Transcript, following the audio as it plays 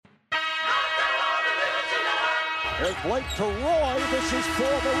There's Blake to Roy. This is for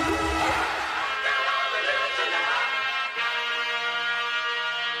the win.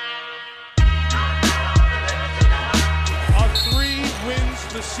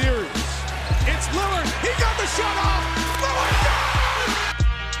 Wins the series. It's Lillard. He got the shot off. Lillard got it!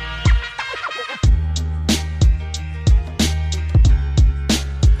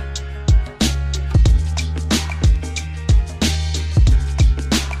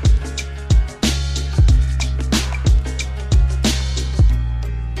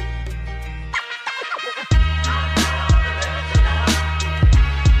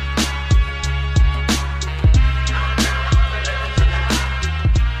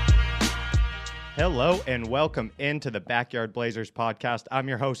 Hello and welcome into the Backyard Blazers podcast. I'm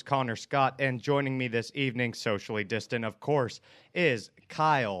your host, Connor Scott, and joining me this evening, socially distant, of course, is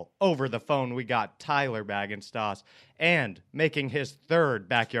Kyle. Over the phone, we got Tyler Baggenstoss, and making his third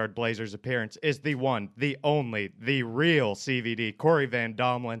Backyard Blazers appearance is the one, the only, the real CVD, Corey Van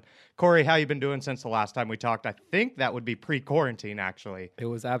Domlin. Corey, how you been doing since the last time we talked? I think that would be pre-quarantine, actually. It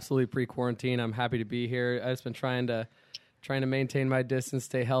was absolutely pre-quarantine. I'm happy to be here. I've just been trying to maintain my distance,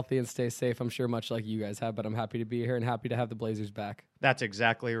 stay healthy, and stay safe. I'm sure much like you guys have, but I'm happy to be here and happy to have the Blazers back. That's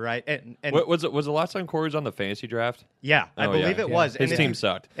exactly right. And was the last time Corey was on the fantasy draft? Yeah, I believe it was. His team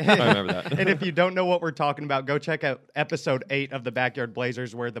sucked. I remember that. And if you don't know what we're talking about, go check out episode 8 of the Backyard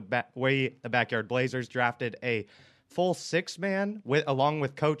Blazers, where the Backyard Blazers drafted a full 6-man along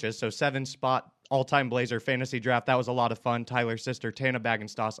with coaches, so 7-spot all-time Blazer fantasy draft. That was a lot of fun. Tyler's sister, Tana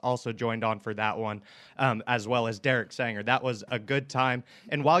Baggenstoss, also joined on for that one, as well as Derek Sanger. That was a good time.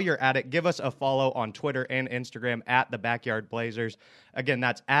 And while you're at it, give us a follow on Twitter and Instagram at the Backyard Blazers. Again,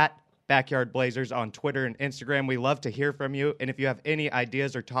 that's at Backyard Blazers on Twitter and Instagram. We love to hear from you. And if you have any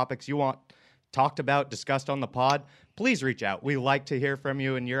ideas or topics you want talked about, discussed on the pod, please reach out. We like to hear from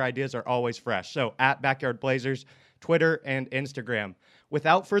you, and your ideas are always fresh. So at Backyard Blazers, Twitter and Instagram.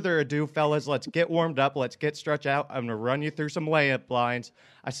 Without further ado, fellas, let's get warmed up. Let's get stretched out. I'm going to run you through some layup lines.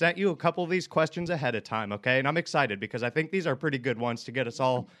 I sent you a couple of these questions ahead of time, okay? And I'm excited because I think these are pretty good ones to get us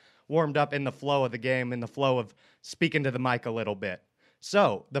all warmed up in the flow of the game, in the flow of speaking to the mic a little bit.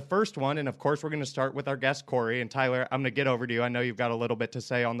 So the first one, and of course we're going to start with our guest, Corey. And Tyler, I'm going to get over to you. I know you've got a little bit to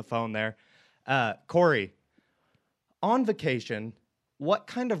say on the phone there. Corey, on vacation, what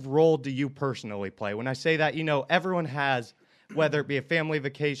kind of role do you personally play? When I say that, everyone has, whether it be a family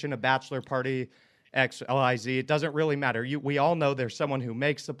vacation, a bachelor party, X, Y, Z, it doesn't really matter. We all know there's someone who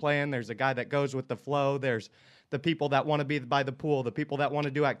makes the plan. There's a guy that goes with the flow. There's the people that want to be by the pool, the people that want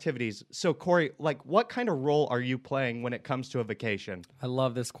to do activities. So, Corey, what kind of role are you playing when it comes to a vacation? I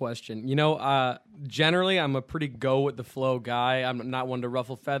love this question. Generally, I'm a pretty go-with-the-flow guy. I'm not one to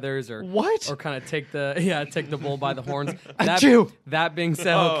ruffle feathers or kind of take the bull by the horns. That being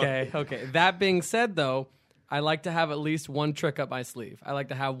said, okay. That being said, though, I like to have at least one trick up my sleeve. I like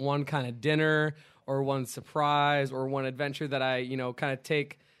to have one kind of dinner or one surprise or one adventure that I, kind of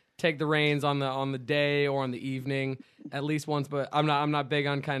take the reins on the day or on the evening at least once. But I'm not big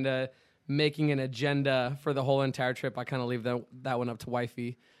on kind of making an agenda for the whole entire trip. I kind of leave that one up to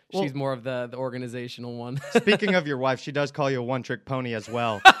wifey. She's more of the organizational one. Speaking of your wife, she does call you a one-trick pony as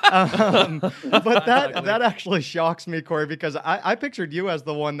well. But that actually shocks me, Corey, because I pictured you as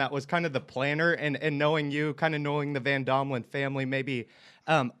the one that was kind of the planner and knowing you, kind of knowing the Van Domlin family, maybe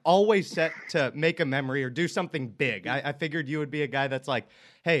always set to make a memory or do something big. I figured you would be a guy that's like,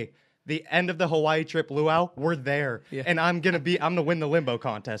 hey, the end of the Hawaii trip, luau, we're there. Yeah. And I'm going to win the limbo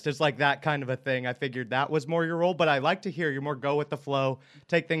contest. It's like that kind of a thing. I figured that was more your role, but I like to hear you're more go with the flow,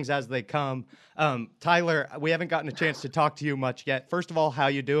 take things as they come. Tyler, we haven't gotten a chance to talk to you much yet. First of all, how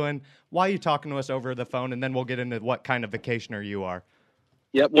you doing? Why are you talking to us over the phone? And then we'll get into what kind of vacationer you are.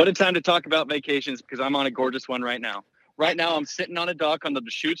 Yep. What a time to talk about vacations, because I'm on a gorgeous one right now. Right now, I'm sitting on a dock on the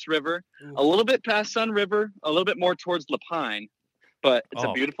Deschutes River, a little bit past Sun River, a little bit more towards Lapine. But it's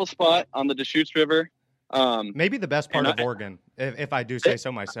a beautiful spot on the Deschutes River. Maybe the best part of Oregon, if I do say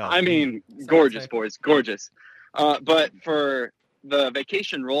so myself. I mean, gorgeous, boys, gorgeous. But for the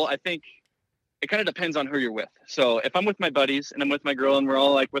vacation role, I think it kind of depends on who you're with. So if I'm with my buddies and I'm with my girl and we're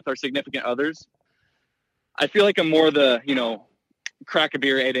all like with our significant others, I feel like I'm more the, crack a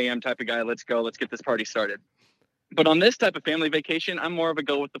beer, 8 a.m. type of guy. Let's go. Let's get this party started. But on this type of family vacation, I'm more of a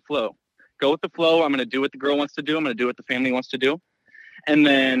go with the flow. Go with the flow. I'm going to do what the girl wants to do. I'm going to do what the family wants to do. And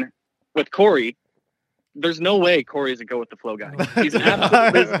then with Corey, there's no way Corey is a go-with-the-flow guy. He's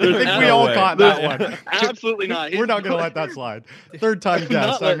absolutely. I think we all caught that one. Absolutely not. We're not going to let that slide. Third time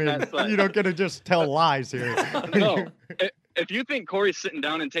guess. I mean, you don't get to just tell lies here. No. If you think Corey's sitting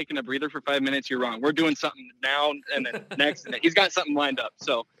down and taking a breather for 5 minutes, you're wrong. We're doing something now and then next. And he's got something lined up.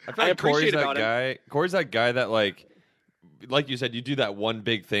 So I appreciate Corey's that guy that, like, like you said, you do that one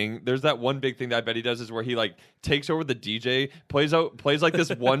big thing. There's that one big thing that I bet he does is where he like takes over the DJ, plays like this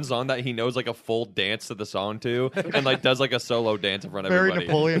one song that he knows like a full dance to the song to, and like does like a solo dance in front of everybody. Very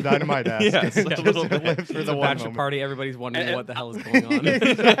Napoleon Dynamite-esque. Yes, a little bit. Live for the one bachelor moment. party. Everybody's wondering what the hell is going on.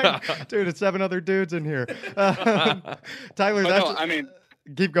 Exactly. Dude, it's 7 other dudes in here. Tyler, that's... No, I mean...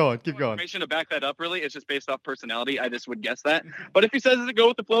 Keep going. Information to back that up, really. It's just based off personality. I just would guess that. But if he says he's a go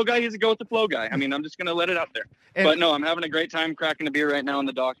with the flow guy, he's a go with the flow guy. I mean, I'm just going to let it out there. But no, I'm having a great time cracking a beer right now on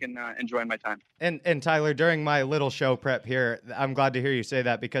the dock and enjoying my time. And Tyler, during my little show prep here, I'm glad to hear you say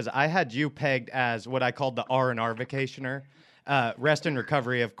that because I had you pegged as what I called the R&R vacationer, rest and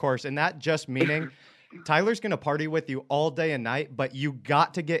recovery, of course, and that just meaning Tyler's going to party with you all day and night, but you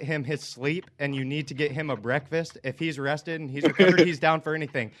got to get him his sleep, and you need to get him a breakfast. If he's rested and he's recovered, he's down for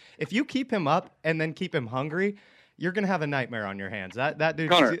anything. If you keep him up and then keep him hungry, you're going to have a nightmare on your hands. That dude.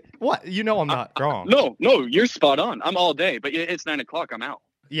 Connor, what? You know I'm not wrong. No, you're spot on. I'm all day, but it's 9 o'clock. I'm out.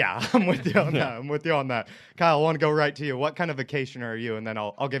 Yeah, I'm with you on that. Kyle, I want to go right to you. What kind of vacationer are you? And then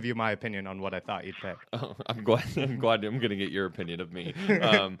I'll give you my opinion on what I thought you'd pick. Oh, I'm glad I'm going to get your opinion of me.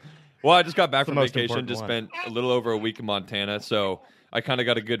 Well, I just got back from vacation. Just spent a little over a week in Montana, so I kind of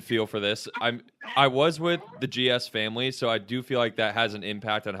got a good feel for this. I was with the GS family, so I do feel like that has an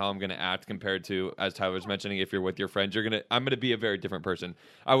impact on how I'm going to act compared to, as Tyler was mentioning, if you're with your friends, I'm going to be a very different person.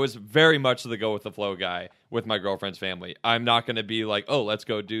 I was very much the go with the flow guy with my girlfriend's family. I'm not going to be like, oh, let's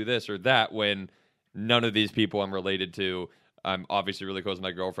go do this or that when none of these people I'm related to. I'm obviously really close to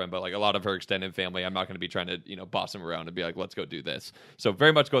my girlfriend, but like a lot of her extended family, I'm not going to be trying to, boss them around and be like, let's go do this. So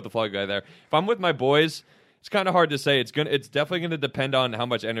very much go with the flow guy there. If I'm with my boys, it's kind of hard to say. It's definitely going to depend on how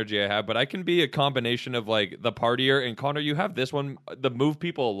much energy I have, but I can be a combination of like the partier. And Connor, you have this one, the move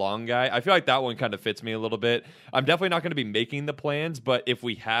people along guy. I feel like that one kind of fits me a little bit. I'm definitely not going to be making the plans, but if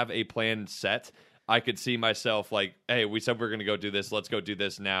we have a plan set, I could see myself like, hey, we said we're going to go do this. Let's go do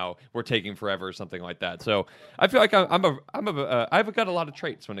this now. We're taking forever or something like that. So I feel like I've got a lot of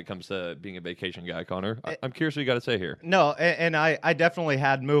traits when it comes to being a vacation guy, Connor. I'm curious what you got to say here. No, and I definitely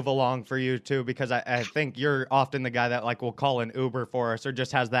had move along for you too, because I think you're often the guy that like will call an Uber for us or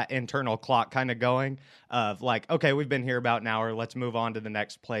just has that internal clock kind of going of like, okay, we've been here about an hour. Let's move on to the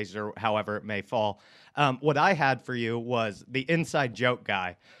next place or however it may fall. What I had for you was the inside joke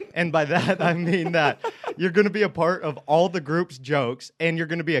guy. And by that, I mean that you're going to be a part of all the group's jokes, and you're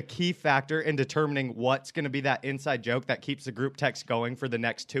going to be a key factor in determining what's going to be that inside joke that keeps the group text going for the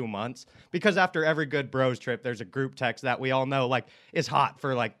next 2 months. Because after every good bros trip, there's a group text that we all know like is hot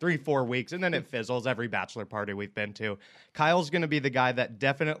for like 3-4 weeks, and then it fizzles every bachelor party we've been to. Kyle's going to be the guy that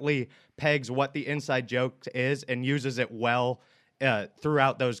definitely pegs what the inside joke is and uses it well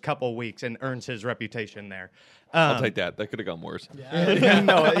throughout those couple weeks and earns his reputation there. I'll take that. That could have gone worse.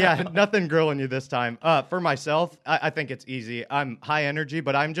 Nothing grilling you this time. For myself, I think it's easy. I'm high energy,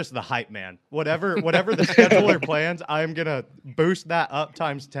 but I'm just the hype man. Whatever the scheduler plans, I'm going to boost that up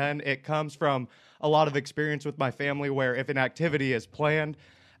times 10. It comes from a lot of experience with my family where if an activity is planned,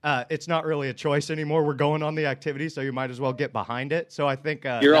 it's not really a choice anymore. We're going on the activity, so you might as well get behind it. So I think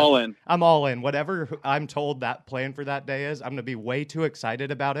you're all in. I'm all in. Whatever I'm told that plan for that day is, I'm going to be way too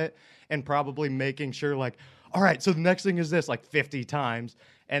excited about it and probably making sure like, all right, so the next thing is this like 50 times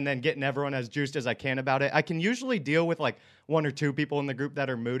and then getting everyone as juiced as I can about it. I can usually deal with like 1 or 2 people in the group that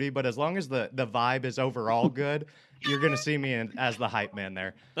are moody, but as long as the vibe is overall good, you're going to see me as the hype man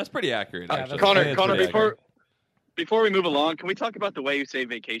there. That's pretty accurate, actually. Connor, before we move along, can we talk about the way you say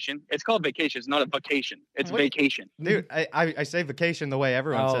vacation? It's called vacation. It's not a vacation. It's vacation. Dude, I say vacation the way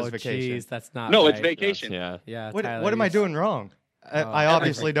everyone says vacation. Geez, that's not No, right. it's vacation. Yeah. What Tyler, am I doing wrong? I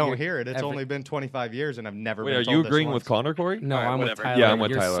obviously don't you're- hear it. It's only been 25 years, and I've never Wait, been are told you this agreeing once. with Connor, Corey? No, All right, I'm with whatever. Tyler. Yeah, I'm with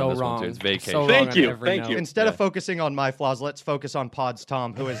You're Tyler so on this one, wrong. too. It's vacation. So wrong Thank on you. every Thank note. you. Instead of focusing on my flaws, let's focus on Pod's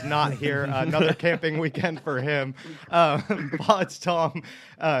Tom, who is not here. Another camping weekend for him. Pod's Tom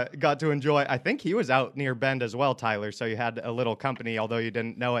got to enjoy. I think he was out near Bend as well, Tyler, so you had a little company, although you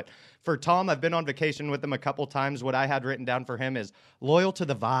didn't know it. For Tom, I've been on vacation with him a couple times. What I had written down for him is loyal to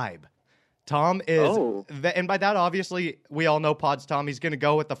the vibe. Tom is, and by that, obviously, we all know Pod's Tom. He's going to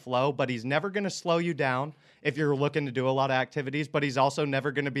go with the flow, but he's never going to slow you down if you're looking to do a lot of activities. But he's also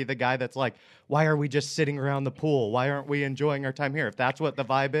never going to be the guy that's like, why are we just sitting around the pool? Why aren't we enjoying our time here? If that's what the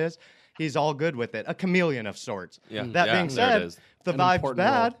vibe is, he's all good with it. A chameleon of sorts. Yeah. That being said, if the vibe's important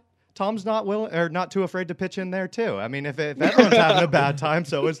bad, role. Tom's not willing or not too afraid to pitch in there too. I mean, if everyone's having a bad time,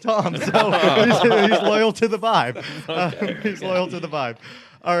 so is Tom. So he's loyal to the vibe. He's loyal to the vibe.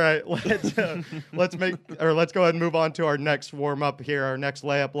 All right, let's go ahead and move on to our next warm up here, our next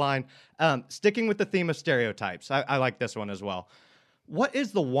layup line. Sticking with the theme of stereotypes, I like this one as well. What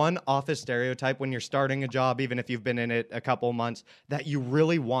is the one office stereotype when you're starting a job, even if you've been in it a couple months, that you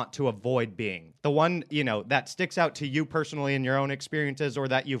really want to avoid being? The one, that sticks out to you personally in your own experiences, or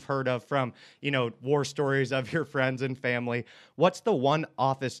that you've heard of from, war stories of your friends and family. What's the one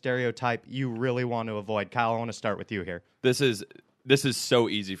office stereotype you really want to avoid? Kyle, I want to start with you here. This is so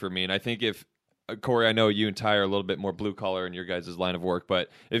easy for me. And I think if Corey, I know you and Ty are a little bit more blue collar in your guys' line of work, but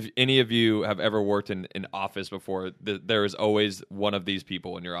if any of you have ever worked in an office before, there is always one of these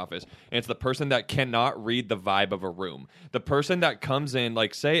people in your office. And it's the person that cannot read the vibe of a room. The person that comes in,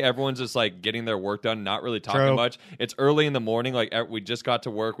 like, say everyone's just like getting their work done, not really talking much. It's early in the morning, like we just got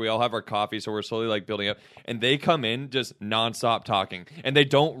to work. We all have our coffee, so we're slowly like building up. And they come in just nonstop talking. And they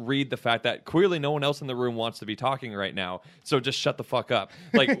don't read the fact that clearly no one else in the room wants to be talking right now. So just shut the fuck up.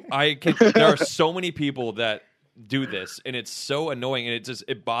 Like, there are so many people that do this, and it's so annoying, and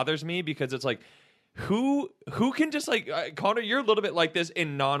it bothers me because it's like, who can just like Connor, you're a little bit like this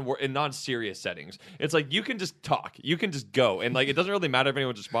in non-serious settings. It's like you can just talk, you can just go, and like it doesn't really matter if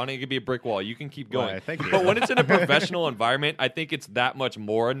anyone's responding. It could be a brick wall. You can keep going. Right, thank you. But when it's in a professional environment, I think it's that much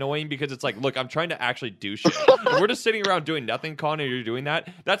more annoying because it's like, look, I'm trying to actually do shit. If we're just sitting around doing nothing, Connor. You're doing that.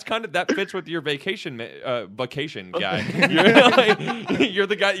 That fits with your vacation guy. You're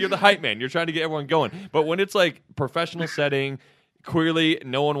the guy. You're the hype man. You're trying to get everyone going. But when it's like professional setting. Clearly,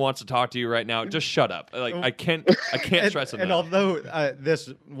 no one wants to talk to you right now. Just shut up. Like I can't stress enough. And although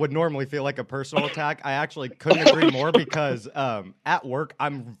this would normally feel like a personal attack, I actually couldn't agree more because at work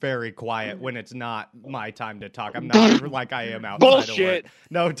I'm very quiet when it's not my time to talk. I'm not like I am outside Bullshit. of work.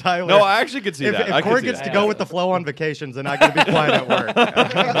 No, Tyler. No, I actually could see that. If Corey gets to go with the flow on vacations, then I got to be quiet at work.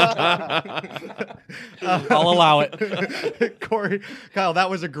 I'll allow it. Corey, Kyle, that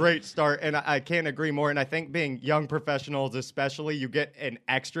was a great start, and I can't agree more. And I think being young professionals, especially, you get an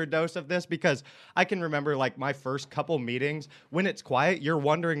extra dose of this because I can remember like my first couple meetings when it's quiet, you're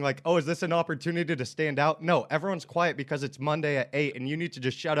wondering like, oh, is this an opportunity to stand out? No, everyone's quiet because it's Monday at 8 and you need to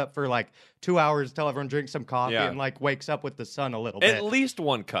just shut up for like 2 hours till everyone drinks some coffee and like wakes up with the sun a little bit. At least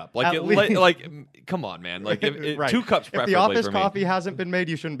one cup. Like, come on, man. Like right. 2 cups preferably. If the office for me. coffee hasn't been made,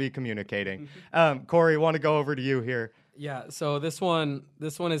 you shouldn't be communicating. Corey, want to go over to you here. Yeah, so this one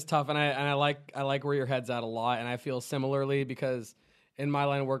is tough, and I like where your head's at a lot, and I feel similarly because in my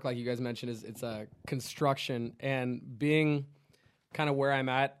line of work, like you guys mentioned, it's a construction, and being kind of where I'm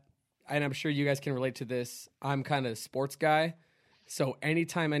at, and I'm sure you guys can relate to this. I'm kind of a sports guy, so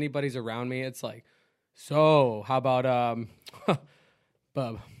anytime anybody's around me, it's like, so how about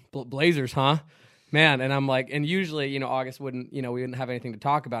Blazers, huh? Man, and I'm like, and usually, August wouldn't, we wouldn't have anything to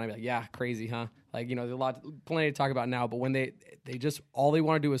talk about. I'd be like, yeah, crazy, huh? Like, there's plenty to talk about now. But when they just, all they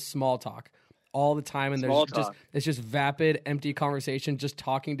want to do is small talk all the time. And it's just vapid, empty conversation, just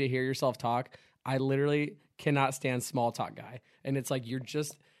talking to hear yourself talk. I literally cannot stand small talk guy. And it's like, you're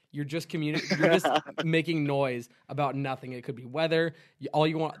just making noise about nothing. It could be weather. All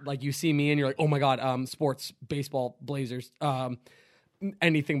you want, like you see me and you're like, oh my God, sports, baseball, Blazers,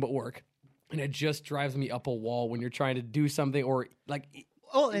 anything but work. And it just drives me up a wall when you're trying to do something or like.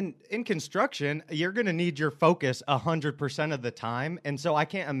 Well, and in construction, you're going to need your focus 100% of the time. And so I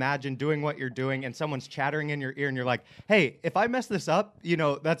can't imagine doing what you're doing and someone's chattering in your ear and you're like, hey, if I mess this up,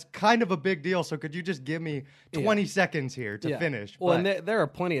 that's kind of a big deal. So could you just give me 20 seconds here to finish? Well, and there are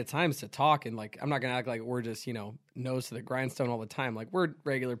plenty of times to talk. And like, I'm not going to act like we're just, nose to the grindstone all the time. Like we're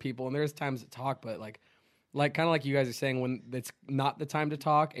regular people and there's times to talk, but like kind of like you guys are saying when it's not the time to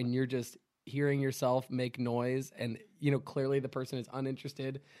talk and you're just hearing yourself make noise and clearly the person is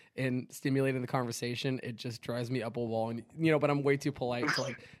uninterested in stimulating the conversation, it just drives me up a wall. And but I'm way too polite to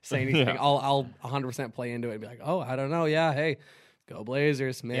like say anything. Yeah. I'll 100% play into it and be like, oh, I don't know, yeah, hey, go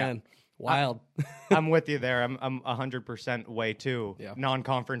Blazers, man. Yeah. Wild. I'm with you there. I'm 100% way too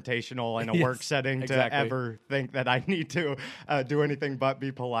non-confrontational in a work setting to ever think that I need to do anything but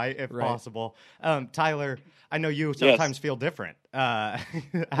be polite if possible. Tyler, I know you sometimes feel different.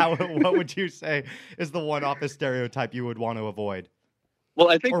 What would you say is the one office stereotype you would want to avoid?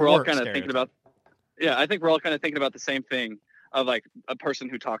 Well, I think we're all kind of thinking about. Yeah, I think we're all kind of thinking about the same thing. Of like a person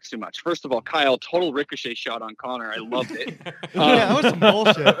who talks too much. First of all, Kyle, total ricochet shot on Connor. I loved it. That was some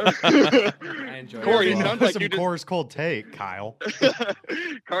bullshit. I enjoyed Corey, it. It sounds like some Coors Cold take, Kyle.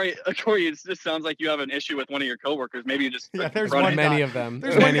 Corey, it just sounds like you have an issue with one of your coworkers. Maybe you just there's one many of them.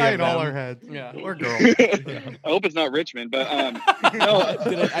 There's one guy in all our heads. Yeah, or girl. I hope it's not Richmond, but no.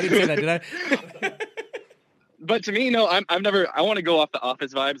 I didn't say that, did I? But to me, no, I want to go off the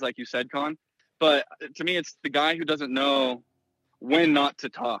office vibes, like you said, Con. But to me, it's the guy who doesn't know when not to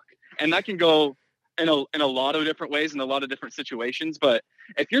talk. And that can go in a lot of different ways in a lot of different situations. But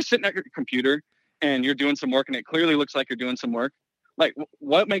if you're sitting at your computer and you're doing some work and it clearly looks like you're doing some work, Like,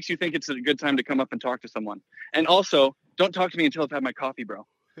 what makes you think it's a good time to come up and talk to someone? And also, don't talk to me until I've had my coffee, bro.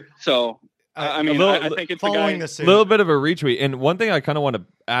 So, I think it's following a little bit of a retweet. And one thing I kind of want to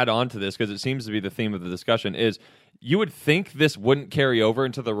add on to this, because it seems to be the theme of the discussion, is you would think this wouldn't carry over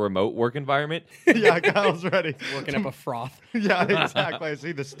into the remote work environment. Yeah, Kyle's ready. Working up a froth. Yeah, exactly. I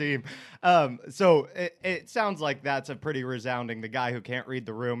see the steam. So it sounds like that's a pretty resounding, the guy who can't read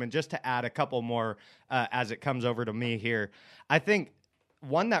the room. And just to add a couple more as it comes over to me here, I think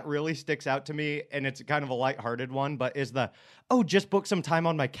one that really sticks out to me, and it's kind of a lighthearted one, but is just book some time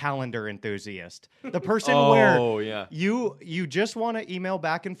on my calendar enthusiast. The person where you just want to email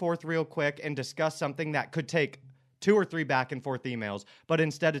back and forth real quick and discuss something that could take 2 or 3 back and forth emails, but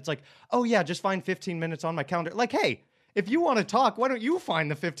instead it's like, oh yeah, just find 15 minutes on my calendar. Like, hey, if you want to talk, why don't you find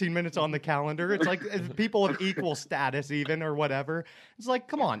the 15 minutes on the calendar? It's like people of equal status even or whatever. It's like,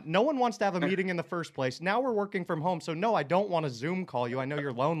 come on. No one wants to have a meeting in the first place. Now we're working from home. So no, I don't want to Zoom call you. I know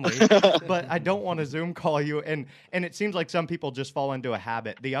you're lonely, but I don't want to Zoom call you. And it seems like some people just fall into a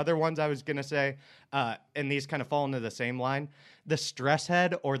habit. The other ones I was going to say, and these kind of fall into the same line, the stress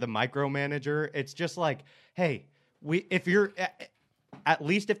head or the micromanager. It's just like, hey, if you're at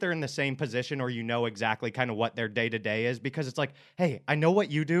least if they're in the same position or you know exactly kind of what their day-to-day is, because it's like, hey, I know what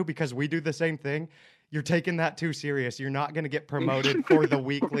you do because we do the same thing. You're taking that too serious. You're not going to get promoted for the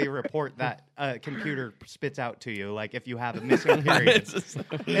weekly report that a computer spits out to you. Like if you have a missing period.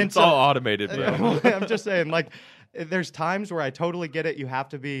 It's all automated, bro. I'm just saying, like, there's times where I totally get it. You have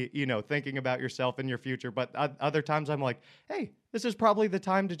to be, thinking about yourself and your future. But other times I'm like, hey, this is probably the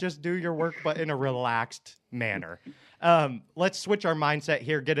time to just do your work, but in a relaxed manner. Let's switch our mindset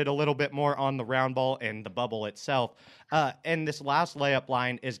here, get it a little bit more on the round ball and the bubble itself. And this last layup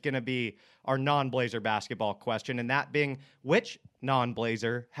line is going to be our non-Blazer basketball question, and that being, which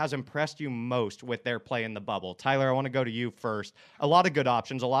non-Blazer has impressed you most with their play in the bubble? Tyler, I want to go to you first. A lot of good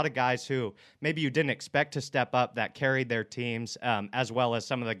options, a lot of guys who maybe you didn't expect to step up that carried their teams, as well as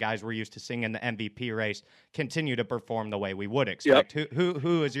some of the guys we're used to seeing in the MVP race continue to perform the way we would expect. Yep.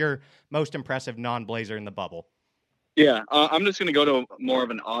 Who is your most impressive non-Blazer in the bubble? Yeah, I'm just going to go to more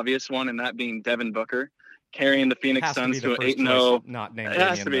of an obvious one, and that being Devin Booker, carrying the Phoenix Suns to an 8-0. Not named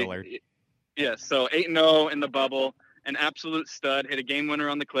Damian Lillard. Yeah, so 8-0 in the bubble, an absolute stud, hit a game winner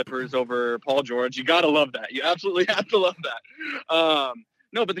on the Clippers over Paul George. You got to love that. You absolutely have to love that.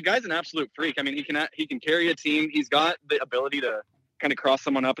 No, but the guy's an absolute freak. I mean, he can carry a team. He's got the ability to kind of cross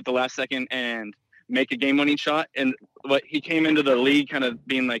someone up at the last second and make a game-winning shot. And he came into the league kind of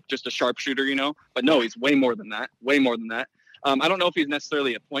being like just a sharpshooter, But no, he's way more than that. Way more than that. I don't know if he's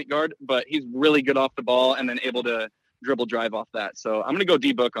necessarily a point guard, but he's really good off the ball and then able to dribble drive off that. So I'm going to go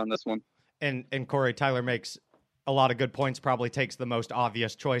D-Book on this one. And Corey, Tyler makes a lot of good points, probably takes the most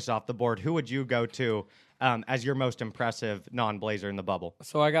obvious choice off the board. Who would you go to as your most impressive non-Blazer in the bubble?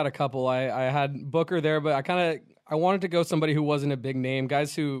 So I got a couple. I had Booker there, but I wanted to go somebody who wasn't a big name.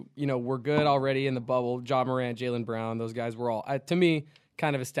 Guys who, were good already in the bubble. Ja Morant, Jaylen Brown, those guys were all, to me,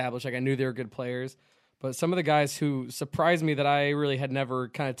 kind of established. Like I knew they were good players. But some of the guys who surprised me that I really had never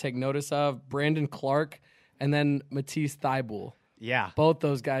kind of take notice of, Brandon Clark and then Matisse Thybulle. Yeah. Both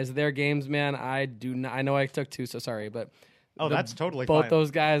those guys, their games, man, I know I took 2, so sorry, but that's totally both fine. Those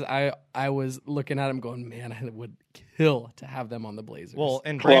guys, I was looking at them going, man, I would kill to have them on the Blazers. Well,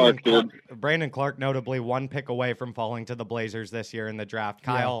 and Brandon Clark notably 1 pick away from falling to the Blazers this year in the draft.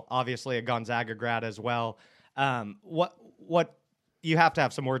 Kyle, obviously a Gonzaga grad as well. What you have to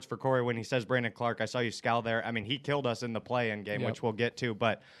have some words for Corey when he says Brandon Clark. I saw you scowl there. I mean, he killed us in the play-in game, which we'll get to,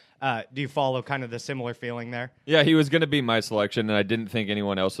 but do you follow kind of the similar feeling there? Yeah, he was going to be my selection, and I didn't think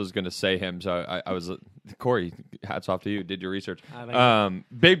anyone else was going to say him. So I was Corey. Hats off to you. Did your research.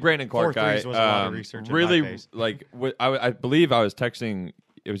 Big Brandon Clark guy. Was a lot of research. Really, I believe I was texting.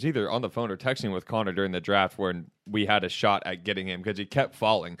 It was either on the phone or texting with Connor during the draft when we had a shot at getting him because he kept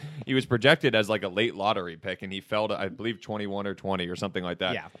falling. He was projected as like a late lottery pick, and he fell to I believe 21 or 20 or something like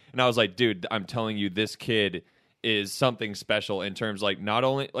that. Yeah. And I was like, dude, I'm telling you, this kid is something special in terms like not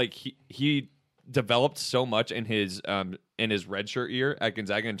only like he developed so much in his redshirt year at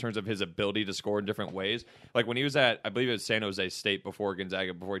Gonzaga in terms of his ability to score in different ways. Like when he was at, I believe it was San Jose State before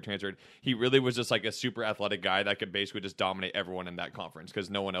Gonzaga, before he transferred, he really was just like a super athletic guy that could basically just dominate everyone in that conference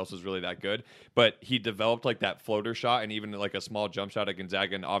because no one else was really that good. But he developed like that floater shot and even like a small jump shot at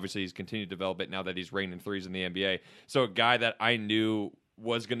Gonzaga, and obviously he's continued to develop it now that he's raining threes in the NBA. So a guy that I knew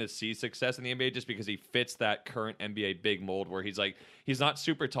was going to see success in the NBA just because he fits that current NBA big mold where he's not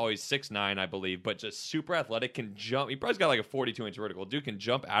super tall. He's 6'9", I believe, but just super athletic, can jump. He probably got like a 42-inch vertical. Dude can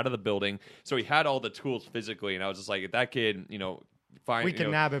jump out of the building. So he had all the tools physically. And I was just like, if that kid, fine. We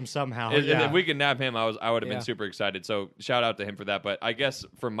can nab him somehow. If we can nab him, I would have been super excited. So shout out to him for that. But I guess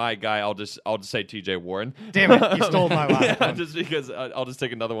for my guy, I'll just say T.J. Warren. Damn it, you stole my last one. Just because I'll just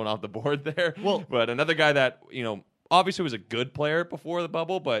take another one off the board there. Well, but another guy that obviously was a good player before the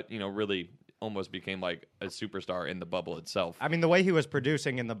bubble, but really almost became like a superstar in the bubble itself. I mean, the way he was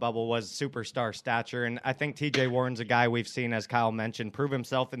producing in the bubble was superstar stature, and I think TJ Warren's a guy we've seen, as Kyle mentioned, prove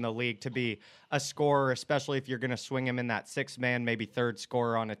himself in the league to be a scorer, especially if you're going to swing him in that six-man, maybe third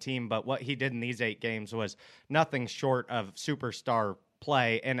scorer on a team. But what he did in these 8 games was nothing short of superstar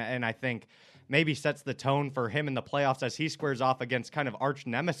play, and I think maybe sets the tone for him in the playoffs as he squares off against kind of arch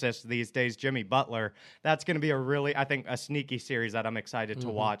nemesis these days, Jimmy Butler. That's going to be a sneaky series that I'm excited to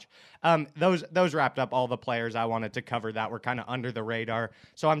watch. Those wrapped up all the players I wanted to cover that were kind of under the radar.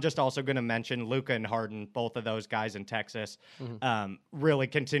 So I'm just also going to mention Luka and Harden, both of those guys in Texas, really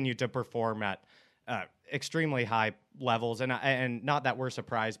continue to perform at extremely high levels, and not that we're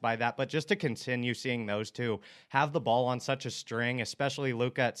surprised by that, but just to continue seeing those two have the ball on such a string, especially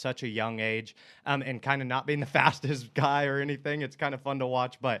Luka at such a young age, and kind of not being the fastest guy or anything. It's kind of fun to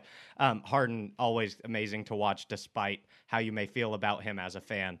watch, but Harden, always amazing to watch despite how you may feel about him as a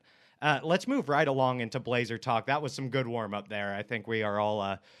fan. Let's move right along into Blazer talk. That was some good warm-up there. I think we are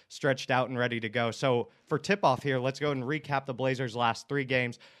all stretched out and ready to go. So for tip-off here, let's go and recap the Blazers' last 3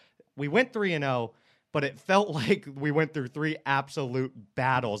 games. We went 3-0, but it felt like we went through 3 absolute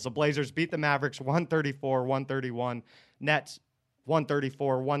battles. The Blazers beat the Mavericks 134-131, Nets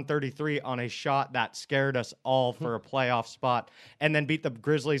 134-133 on a shot that scared us all for a playoff spot, and then beat the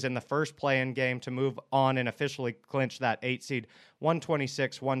Grizzlies in the first play-in game to move on and officially clinch that 8 seed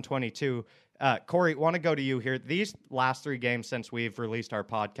 126-122. Corey, want to go to you here. These last 3 games since we've released our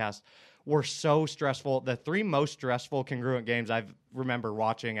podcast were so stressful. The 3 most stressful congruent games I've remember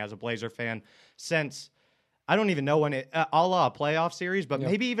watching as a Blazer fan since, I don't even know when it, a la a playoff series, but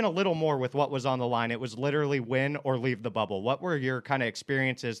maybe even a little more with what was on the line. It was literally win or leave the bubble. What were your kind of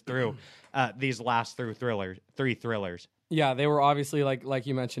experiences through these last 3 thrillers? Yeah, they were obviously, like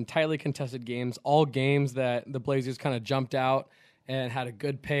you mentioned, tightly contested games, all games that the Blazers kind of jumped out and had a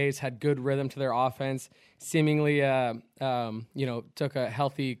good pace, had good rhythm to their offense, seemingly, took a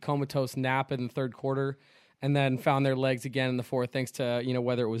healthy comatose nap in the third quarter, and then found their legs again in the fourth, thanks to,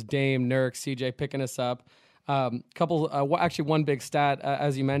 whether it was Dame, Nurk, CJ picking us up. Actually one big stat,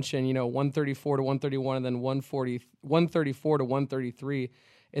 as you mentioned, 134-131, and then 134-133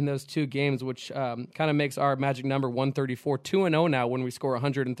 in those 2 games, which kind of makes our magic number 134 2-0 now when we score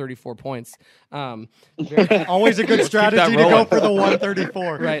 134 points. Always a good strategy to go for the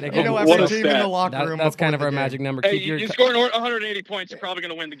 134. Right. Again, every team in the locker room. That's kind of our magic number. Hey, you scoring 180 points, you're probably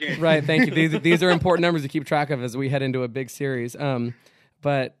going to win the game. Right. Thank you. These are important numbers to keep track of as we head into a big series.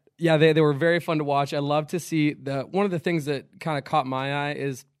 But yeah, they were very fun to watch. I love to see one of the things that kind of caught my eye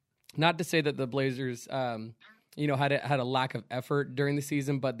is not to say that the Blazers, had a lack of effort during the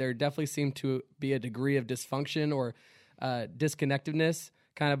season, but there definitely seemed to be a degree of dysfunction or disconnectedness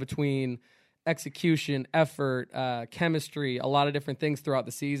kind of between execution, effort, chemistry, a lot of different things throughout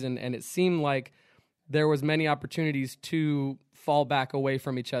the season. And it seemed like there was many opportunities to fall back away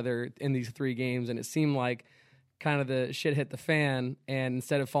from each other in these 3 games. And it seemed like kind of the shit hit the fan, and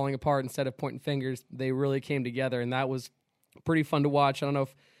instead of falling apart, instead of pointing fingers, they really came together. And that was pretty fun to watch. I don't know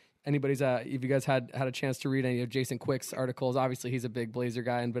if if you guys had a chance to read any of Jason Quick's articles. Obviously he's a big Blazer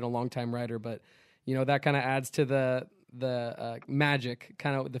guy and been a long-time writer, but that kind of adds to the magic,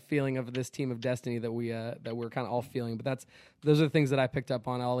 kind of the feeling of this team of destiny that we're kind of all feeling. But those are the things that I picked up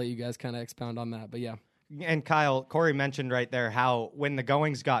on. I'll let you guys kind of expound on that, but yeah. And Kyle, Corey mentioned right there how when the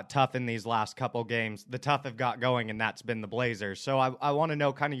goings got tough in these last couple games, the tough have got going, and that's been the Blazers. So I want to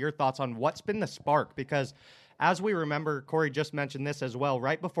know kind of your thoughts on what's been the spark, because as we remember, Corey just mentioned this as well,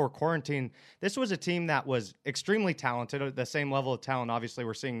 right before quarantine, this was a team that was extremely talented, at the same level of talent obviously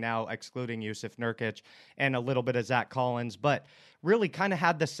we're seeing now, excluding Yusuf Nurkic and a little bit of Zach Collins, but really kind of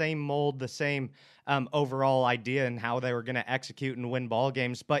had the same mold, the same overall idea in how they were going to execute and win ball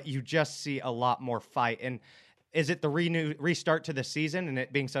games, but you just see a lot more fight. And is it the restart to the season and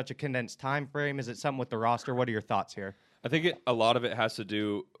it being such a condensed time frame? Is it something with the roster? What are your thoughts here? I think a lot of it has to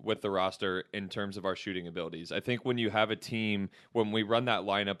do with the roster in terms of our shooting abilities. I think when you have a team, when we run that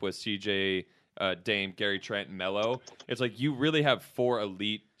lineup with CJ, Dame, Gary Trent, and Melo, it's like you really have 4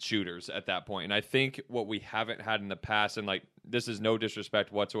 elite shooters at that point. And I think what we haven't had in the past, and like this is no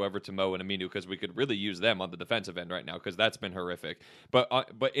disrespect whatsoever to Mo and Aminu, because we could really use them on the defensive end right now, because that's been horrific. But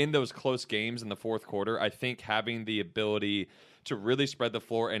in those close games in the fourth quarter, I think having the ability to really spread the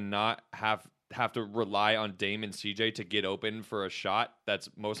floor and not have have to rely on Dame and CJ to get open for a shot that's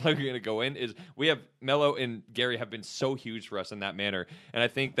most likely going to go in. Is we have Melo and Gary have been so huge for us in that manner, and I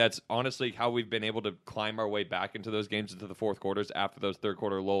think that's honestly how we've been able to climb our way back into those games, into the fourth quarters after those third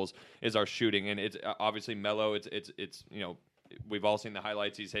quarter lulls, is our shooting. And it's obviously Melo. It's we've all seen the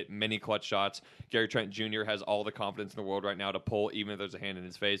highlights. He's hit many clutch shots. Gary Trent Jr. has all the confidence in the world right now to pull, even if there's a hand in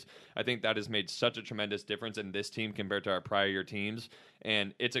his face. I think that has made such a tremendous difference in this team compared to our prior year teams.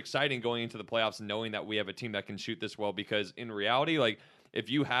 And it's exciting going into the playoffs knowing that we have a team that can shoot this well, because in reality, like, if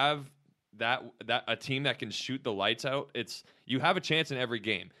you have that a team that can shoot the lights out, you have a chance in every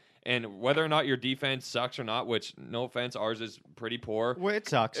game. And whether or not your defense sucks or not, which, no offense, ours is pretty poor. Well, it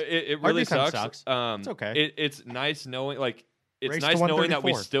sucks. It really sucks. It's okay. It's nice knowing, like, it's Race nice knowing that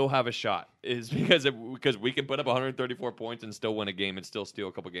we 134. still have a shot, is because we can put up 134 points and still win a game and still steal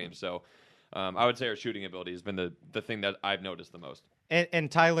a couple games. So I would say our shooting ability has been the thing that I've noticed the most. And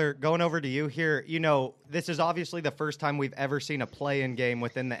Tyler, going over to you here, this is obviously the first time we've ever seen a play-in game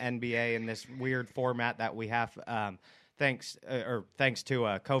within the NBA in this weird format that we have, thanks to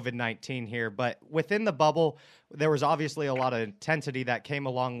COVID-19 here. But within the bubble, there was obviously a lot of intensity that came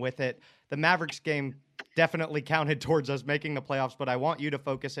along with it. The Mavericks game definitely counted towards us making the playoffs, but I want you to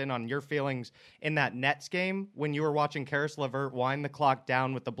focus in on your feelings in that Nets game when you were watching Karis LeVert wind the clock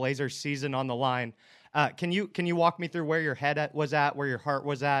down with the Blazers season on the line. Can you walk me through where your head was at, where your heart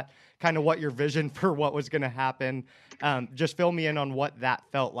was at, kind of what your vision for what was going to happen? Just fill me in on what that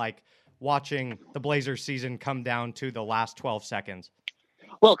felt like watching the Blazers season come down to the last 12 seconds.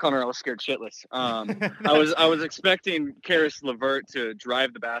 Well, Connor, I was scared shitless. I was expecting Karis LeVert to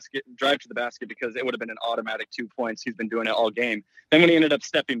drive to the basket because it would have been an automatic 2 points. He's been doing it all game. Then when he ended up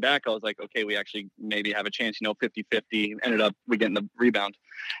stepping back, I was like, okay, we actually maybe have a chance, 50-50. Ended up we getting the rebound.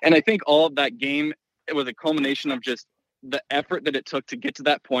 And I think all of that game, it was a culmination of just the effort that it took to get to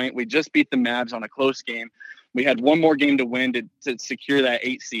that point. We just beat the Mavs on a close game. We had one more game to win to secure that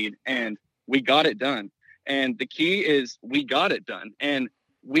 8 seed, and we got it done. And the key is we got it done. And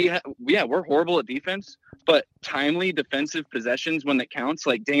we're horrible at defense, but timely defensive possessions when it counts,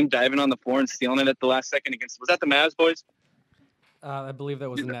 like Dame diving on the floor and stealing it at the last second was that the Mavs, boys? I believe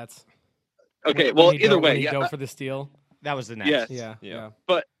that was the Nets. Okay, well, either way, he dove for the steal. That was the Nets. Yes. Yeah.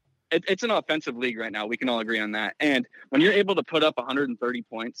 But it's an offensive league right now. We can all agree on that. And when you're able to put up 130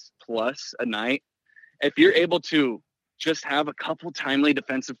 points plus a night, if you're able to just have a couple timely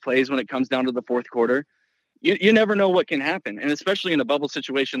defensive plays when it comes down to the fourth quarter, you never know what can happen. And especially in a bubble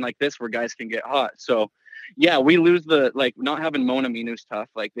situation like this where guys can get hot. So, yeah, we lose not having Mona Minu's tough.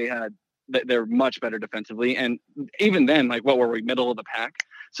 Like, they're much better defensively. And even then, what were we, middle of the pack?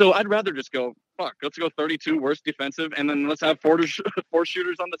 So I'd rather just go, let's go 32 worst defensive, and then let's have four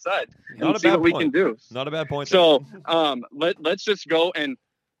shooters on the side and see what we can do. Not a bad point. So let's just go. And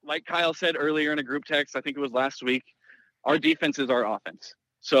like Kyle said earlier in a group text, I think it was last week, our defense is our offense.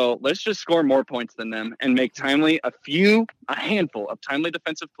 So let's just score more points than them and make a handful of timely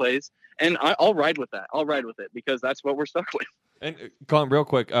defensive plays. And I'll ride with that. I'll ride with it because that's what we're stuck with. And Colin, real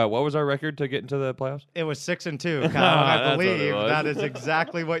quick, what was our record to get into the playoffs? It was 6-2. Kyle, I believe that is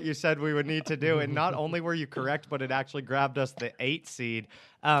exactly what you said we would need to do. And not only were you correct, but it actually grabbed us the 8 seed.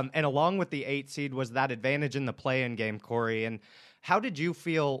 And along with the 8 seed was that advantage in the play-in game, Corey. And how did you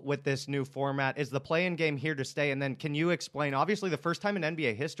feel with this new format? Is the play-in game here to stay? And then can you explain, obviously the first time in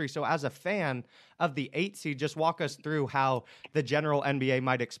NBA history, so as a fan of the 8 seed, just walk us through how the general NBA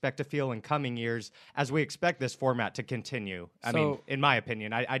might expect to feel in coming years as we expect this format to continue. I mean, in my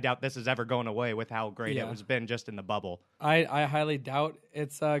opinion, I doubt this is ever going away with how great it has been just in the bubble. I highly doubt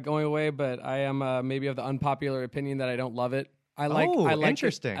it's going away, but I am maybe of the unpopular opinion that I don't love it. I like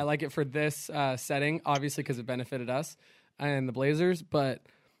interesting. I like it for this setting, obviously because it benefited us and the Blazers, but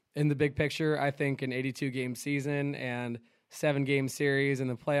in the big picture, I think an 82-game season and 7-game series in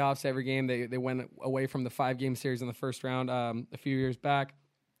the playoffs, every game they went away from the 5-game series in the first round a few years back,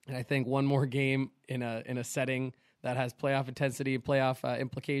 and I think one more game in a setting that has playoff intensity, playoff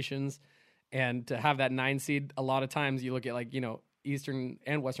implications, and to have that 9 seed, a lot of times you look at Eastern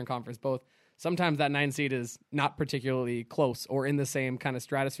and Western Conference both. Sometimes that 9 seed is not particularly close or in the same kind of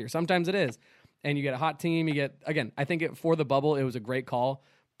stratosphere. Sometimes it is. And you get a hot team. I think for the bubble, it was a great call,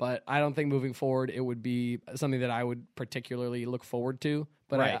 but I don't think moving forward it would be something that I would particularly look forward to.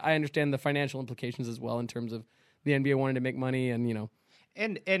 But right. I understand the financial implications as well in terms of the NBA wanting to make money and.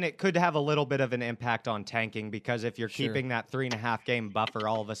 And it could have a little bit of an impact on tanking because if you're keeping that 3.5 game buffer,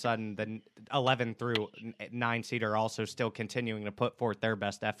 all of a sudden the 11 through 9 seed are also still continuing to put forth their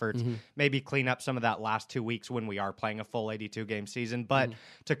best efforts. Mm-hmm. Maybe clean up some of that last 2 weeks when we are playing a full 82 game season. But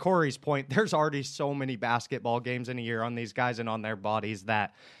to Corey's point, there's already so many basketball games in a year on these guys and on their bodies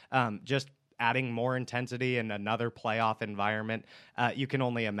that just adding more intensity in another playoff environment. You can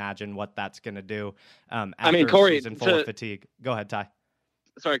only imagine what that's going to do after Corey, a season full of fatigue. Go ahead, Ty.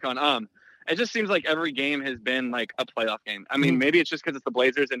 Sorry, Con. It just seems like every game has been like a playoff game. I mean, maybe it's just because it's the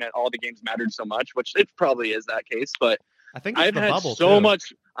Blazers and all the games mattered so much, which it probably is that case. But I think it's the bubble so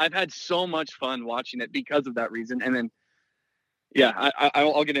too. I've had so much fun watching it because of that reason. And then,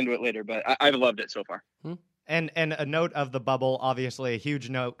 I'll get into it later, but I've loved it so far. And a note of the bubble, obviously a huge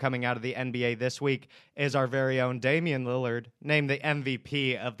note coming out of the NBA this week is our very own Damian Lillard, named the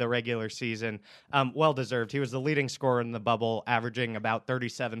MVP of the regular season. Well-deserved. He was the leading scorer in the bubble, averaging about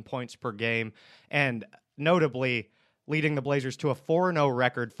 37 points per game, and notably leading the Blazers to a 4-0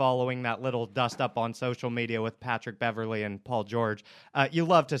 record following that little dust-up on social media with Patrick Beverley and Paul George. You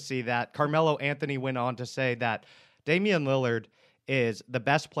love to see that. Carmelo Anthony went on to say that Damian Lillard is the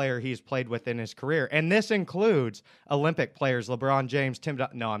best player he's played with in his career. And this includes Olympic players, LeBron James,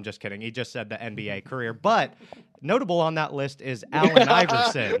 no, I'm just kidding. He just said the NBA career. But notable on that list is Allen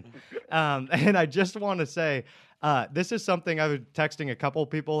Iverson. And I just want to say, this is something I was texting a couple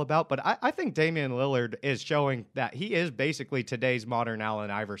people about, but I think Damian Lillard is showing that he is basically today's modern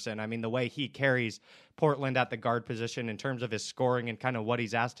Allen Iverson. I mean, the way he carries Portland at the guard position in terms of his scoring and kind of what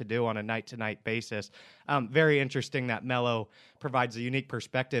he's asked to do on a night-to-night basis. Very interesting that Melo provides a unique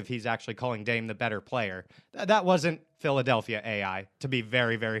perspective. He's actually calling Dame the better player. That wasn't Philadelphia AI, to be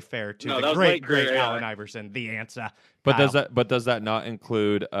very, very fair to the great Allen Iverson, the answer. But does that not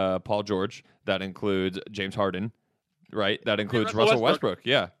include Paul George? That includes James Harden, right? That includes Russell Westbrook.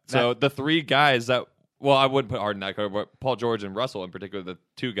 Yeah. So the three guys that, well, I wouldn't put Harden in that category, but Paul George and Russell in particular, the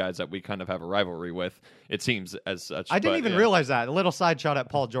two guys that we kind of have a rivalry with, it seems as such. I didn't even realize that. A little side shot at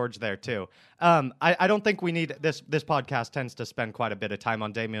Paul George there, too. I don't think we need this. This podcast tends to spend quite a bit of time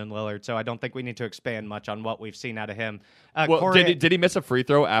on Damian Lillard, so I don't think we need to expand much on what we've seen out of him. Corey, did he miss a free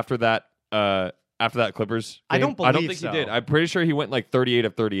throw after that? After that Clippers game? I don't think so. He did. I'm pretty sure he went like 38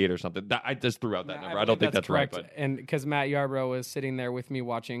 of 38 or something. I just threw out that number. I don't think that's correct. Right. But. And because Matt Yarbrough was sitting there with me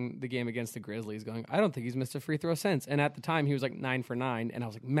watching the game against the Grizzlies going, I don't think he's missed a free throw since. And at the time, he was like 9 for 9. And I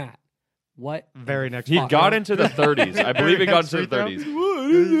was like, Matt, what? Very next. He got into the 30s. I believe he got into the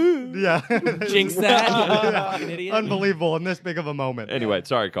 30s. Yeah. Jinx that. Idiot. Unbelievable in this big of a moment. Anyway,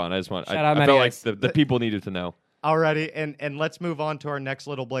 sorry, Con. I felt like the people needed to know. Alrighty, and let's move on to our next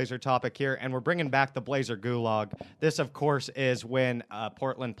little Blazer topic here, and we're bringing back the Blazer Gulag. This, of course, is when a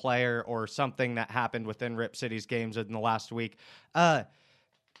Portland player or something that happened within Rip City's games in the last week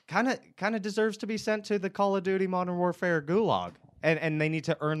kind of deserves to be sent to the Call of Duty Modern Warfare Gulag. And they need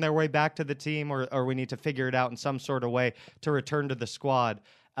to earn their way back to the team, or we need to figure it out in some sort of way to return to the squad.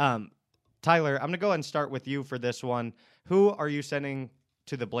 Tyler, I'm going to go ahead and start with you for this one. Who are you sending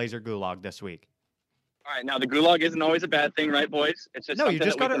to the Blazer Gulag this week? All right, now the gulag isn't always a bad thing, right, boys? It's just you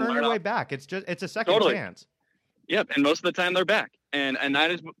just got to earn your way back. It's a second chance. Yep, and most of the time they're back, and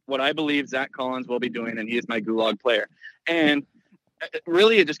that is what I believe Zach Collins will be doing, and he is my gulag player. And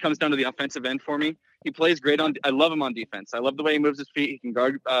really, it just comes down to the offensive end for me. He plays great I love him on defense. I love the way he moves his feet. He can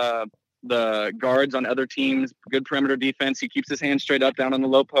guard the guards on other teams. Good perimeter defense. He keeps his hands straight up down on the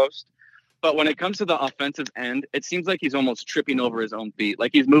low post. But when it comes to the offensive end, it seems like he's almost tripping over his own feet,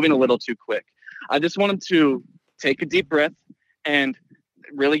 like he's moving a little too quick. I just want him to take a deep breath and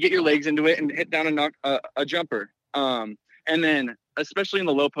really get your legs into it and hit down and knock a jumper. And then, especially in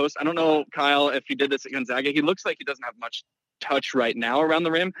the low post, I don't know, Kyle, if you did this at Gonzaga. He looks like he doesn't have much touch right now around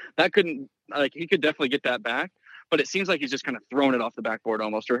the rim. He could definitely get that back. But it seems like he's just kind of throwing it off the backboard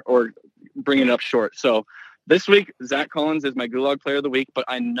almost or bringing it up short. So this week, Zach Collins is my gulag player of the week, but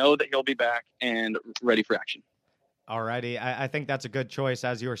I know that he'll be back and ready for action. Alrighty, I think that's a good choice.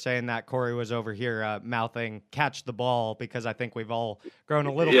 As you were saying that, Corey was over here mouthing "catch the ball" because I think we've all grown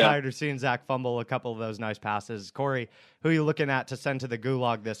a little tired of seeing Zach fumble a couple of those nice passes. Corey, who are you looking at to send to the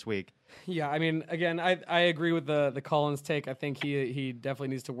gulag this week? Yeah, I mean, again, I agree with the Collins take. I think he definitely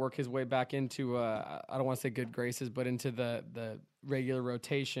needs to work his way back into I don't want to say good graces, but into the regular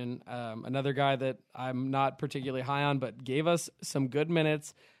rotation. Another guy that I'm not particularly high on, but gave us some good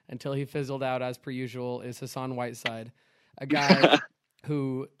minutes until he fizzled out as per usual, is Hassan Whiteside, a guy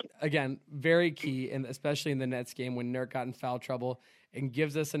who, again, very key, and especially in the Nets game when Nurk got in foul trouble, and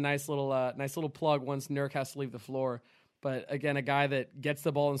gives us a nice little plug once Nurk has to leave the floor. But again, a guy that gets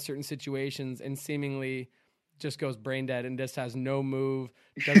the ball in certain situations and seemingly just goes brain dead and just has no move,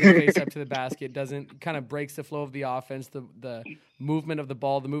 doesn't face up to the basket, kind of breaks the flow of the offense. The movement of the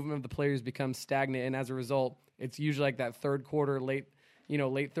ball, the movement of the players becomes stagnant, and as a result, it's usually like that third quarter, late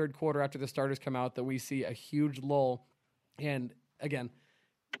third quarter after the starters come out that we see a huge lull. And again,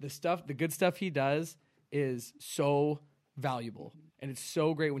 the good stuff he does is so valuable. And it's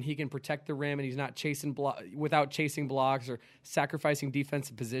so great when he can protect the rim and he's not without chasing blocks or sacrificing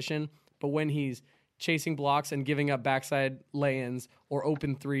defensive position. But when he's chasing blocks and giving up backside lay-ins or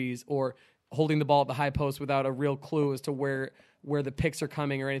open threes or holding the ball at the high post without a real clue as to where the picks are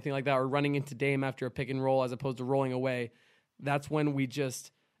coming or anything like that, or running into Dame after a pick and roll as opposed to rolling away, that's when we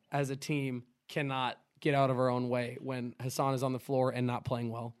just, as a team, cannot get out of our own way when Hassan is on the floor and not playing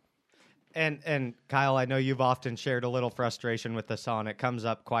well. And Kyle, I know you've often shared a little frustration with Hassan. It comes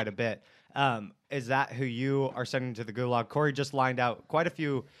up quite a bit. Is that who you are sending to the gulag? Corey just lined out quite a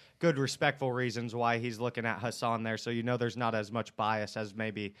few good, respectful reasons why he's looking at Hassan there, so there's not as much bias as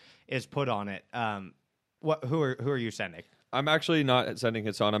maybe is put on it. Who are you sending? I'm actually not sending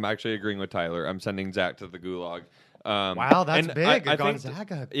Hassan. I'm actually agreeing with Tyler. I'm sending Zach to the gulag. Wow, that's big.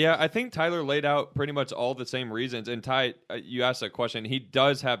 I think Tyler laid out pretty much all the same reasons. And Ty, you asked a question. He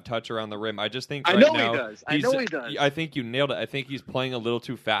does have touch around the rim. I just think I know he does. I think you nailed it. I think he's playing a little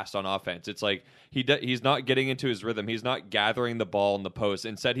too fast on offense. It's like he's not getting into his rhythm. He's not gathering the ball in the post.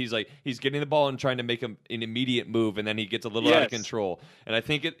 Instead, he's getting the ball and trying to make an immediate move, and then he gets a little out of control. And I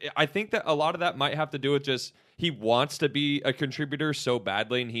think that a lot of that might have to do with just he wants to be a contributor so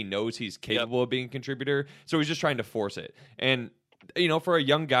badly, and he knows he's capable of being a contributor, so he's just trying to force it. And for a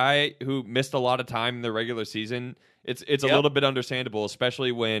young guy who missed a lot of time in the regular season, it's a little bit understandable,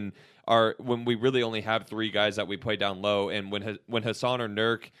 especially when we really only have 3 guys that we play down low, and when Hassan or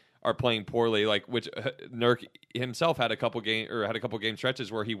Nurk are playing poorly, which Nurk himself had a couple game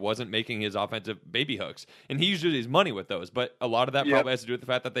stretches where he wasn't making his offensive baby hooks, and he usually has money with those. But a lot of that probably has to do with the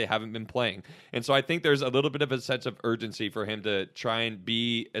fact that they haven't been playing, and so I think there's a little bit of a sense of urgency for him to try and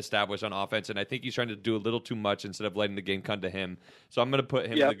be established on offense, and I think he's trying to do a little too much instead of letting the game come to him. So I'm going to put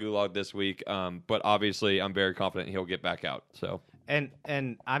him in the gulag this week, but obviously I'm very confident he'll get back out. So.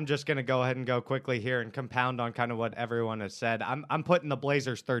 And I'm just going to go ahead and go quickly here and compound on kind of what everyone has said. I'm putting the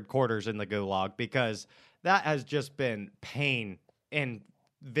Blazers' third quarters in the gulag because that has just been pain in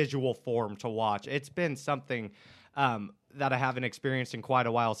visual form to watch. It's been something that I haven't experienced in quite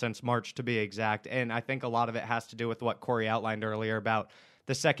a while, since March to be exact. And I think a lot of it has to do with what Corey outlined earlier about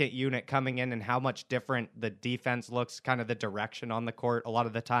the second unit coming in and how much different the defense looks, kind of the direction on the court. A lot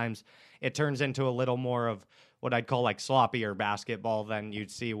of the times it turns into a little more of what I'd call sloppier basketball than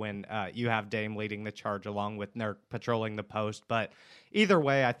you'd see when you have Dame leading the charge along with Nurk patrolling the post. But either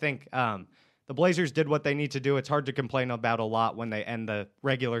way, I think the Blazers did what they need to do. It's hard to complain about a lot when they end the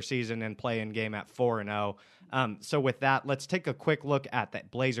regular season and play in game at 4-0. So with that, let's take a quick look at the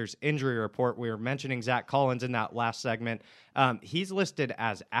Blazers injury report. We were mentioning Zach Collins in that last segment. He's listed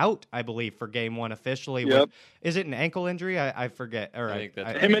as out, I believe, for game 1 officially. Yep. Is it an ankle injury? I forget. I think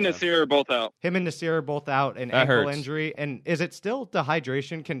that's him and Nasir are both out. Him and Nasir are both out, an ankle injury. And is it still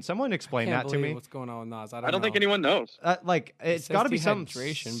dehydration? Can someone explain that to me? What's going on with Nas? I don't think anyone knows. It's got to be something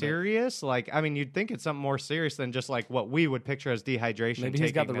serious. You'd think it's something more serious than just what we would picture as dehydration. Maybe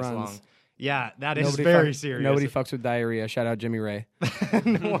he's got the runs. Long. Yeah, that is very serious. Nobody fucks with diarrhea. Shout out Jimmy Ray.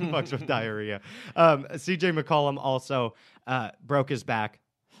 No one fucks with diarrhea. CJ McCollum also broke his back.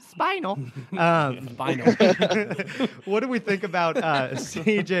 Spinal. Spinal. What do we think about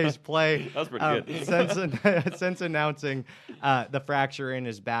CJ's play? That was pretty good. Since announcing the fracture in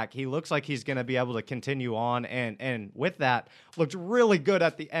his back, he looks like he's going to be able to continue on, and with that, looked really good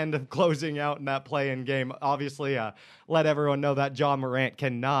at the end of closing out in that play-in game. Obviously, let everyone know that John Morant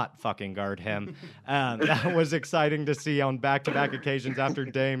cannot fucking guard him. That was exciting to see on back-to-back occasions after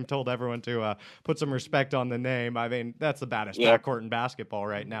Dame told everyone to put some respect on the name. I mean, that's the baddest backcourt in basketball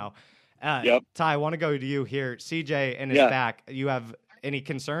right now. Ty, I want to go to you here. CJ and his back, you have any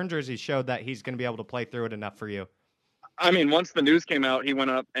concerns, or has he showed that he's going to be able to play through it enough for you? I mean, once the news came out, he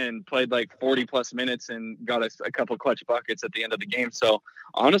went up and played 40-plus minutes and got a couple clutch buckets at the end of the game. So,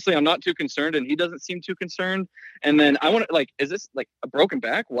 honestly, I'm not too concerned, and he doesn't seem too concerned. And then I want to, is this, a broken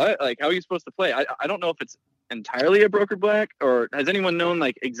back? What? How are you supposed to play? I don't know if it's entirely a broken back, or has anyone known,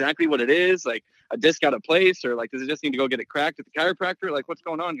 exactly what it is? A disc out of place, or, does it just need to go get it cracked at the chiropractor? What's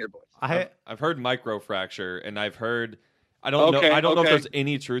going on here, boys? I've heard microfracture, and I've heard... I don't know if there's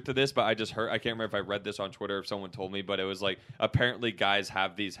any truth to this, but I just heard, I can't remember if I read this on Twitter, if someone told me, but it was apparently guys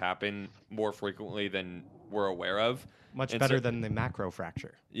have these happen more frequently than we're aware of. Much better than the macro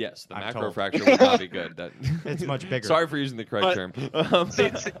fracture. Yes, the macro fracture would not be good. It's much bigger. Sorry for using the correct term.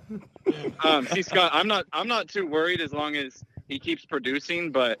 See, Scott, I'm not too worried as long as he keeps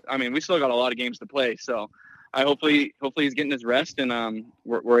producing, but I mean, we still got a lot of games to play, so hopefully he's getting his rest, and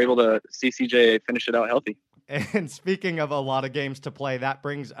we're able to see CJ finish it out healthy. And speaking of a lot of games to play, that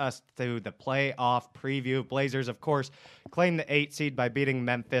brings us to the playoff preview. Blazers, of course, claim the 8 seed by beating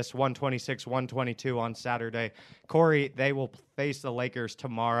Memphis 126-122 on Saturday. Corey, they will face the Lakers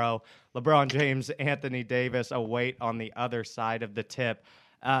tomorrow. LeBron James, Anthony Davis await on the other side of the tip.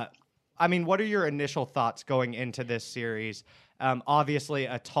 What are your initial thoughts going into this series? Obviously,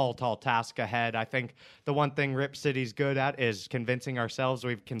 a tall task ahead. I think the one thing Rip City's good at is convincing ourselves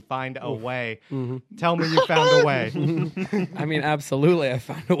we can find a way. Mm-hmm. Tell me you found a way. Absolutely, I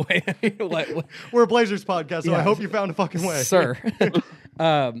found a way. What? We're a Blazers podcast, so I hope you found a fucking way. Sir.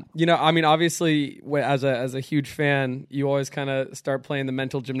 Obviously, as a huge fan, you always kind of start playing the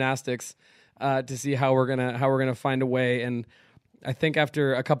mental gymnastics to see how we're gonna find a way. And I think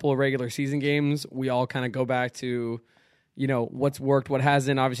after a couple of regular season games, we all kind of go back to, what's worked, what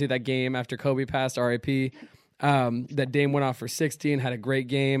hasn't. Obviously, that game after Kobe passed, RIP, that Dame went off for 60 and had a great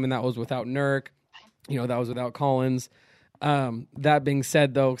game, and that was without Nurk. That was without Collins. That being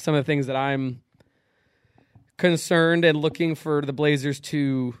said, though, some of the things that I'm concerned and looking for the Blazers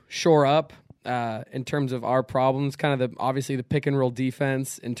to shore up in terms of our problems, obviously the pick and roll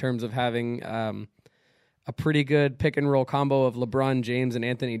defense in terms of having a pretty good pick and roll combo of LeBron James and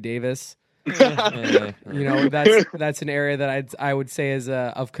Anthony Davis. That's an area that I would say is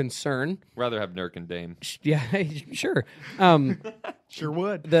of concern. Rather have Nurk and Dame. Yeah, sure. Sure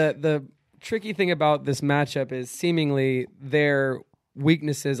would. The tricky thing about this matchup is seemingly their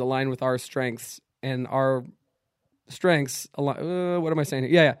weaknesses align with our strengths, and our strengths align. What am I saying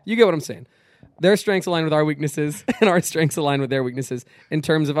here? Yeah, you get what I'm saying. Their strengths align with our weaknesses, and our strengths align with their weaknesses in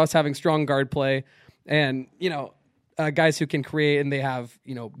terms of us having strong guard play, and guys who can create, and they have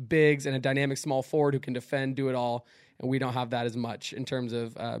bigs and a dynamic small forward who can defend, do it all, and we don't have that as much in terms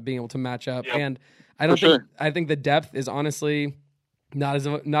of being able to match up. Yep. And I think the depth is honestly not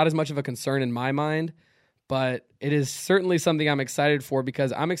as much of a concern in my mind, but it is certainly something I'm excited for,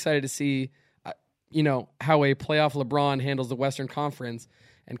 because I'm excited to see how a playoff LeBron handles the Western Conference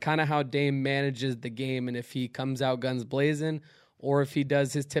and kind of how Dame manages the game, and if he comes out guns blazing or if he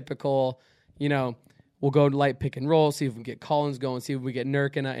does his typical, we'll go light pick and roll, see if we can get Collins going, see if we get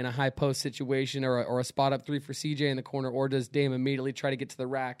Nurk in a high post situation or a spot up 3 for CJ in the corner, or does Dame immediately try to get to the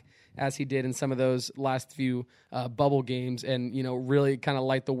rack as he did in some of those last few bubble games and, really kind of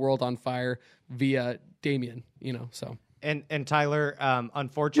light the world on fire via Damian, so. And Tyler,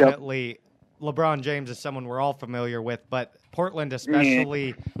 unfortunately, LeBron James is someone we're all familiar with, but Portland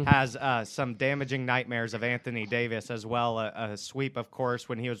especially has some damaging nightmares of Anthony Davis as well. A sweep, of course,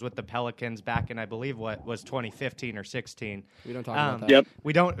 when he was with the Pelicans back in, I believe, what was 2015 or 16. We don't talk about that. Yep.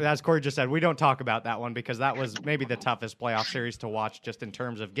 We don't, as Corey just said, we don't talk about that one because that was maybe the toughest playoff series to watch just in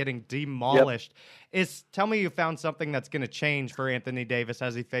terms of getting demolished. Yep. Tell me you found something that's going to change for Anthony Davis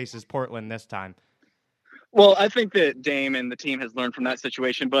as he faces Portland this time. Well, I think that Dame and the team has learned from that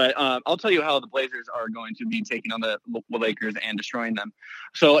situation, but I'll tell you how the Blazers are going to be taking on the Lakers and destroying them.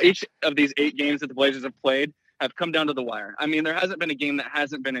 So each of these 8 games that the Blazers have played have come down to the wire. There hasn't been a game that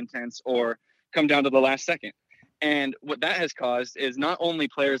hasn't been intense or come down to the last second. And what that has caused is not only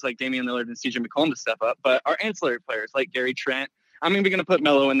players like Damian Lillard and CJ McCollum to step up, but our ancillary players like Gary Trent. We're going to put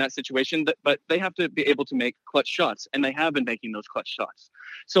Melo in that situation, but they have to be able to make clutch shots, and they have been making those clutch shots.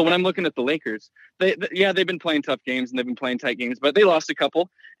 So when I'm looking at the Lakers, they've been playing tough games and they've been playing tight games, but they lost a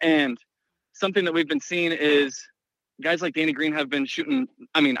couple. And something that we've been seeing is guys like Danny Green have been shooting.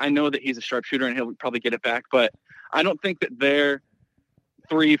 I know that he's a sharpshooter and he'll probably get it back, but I don't think that their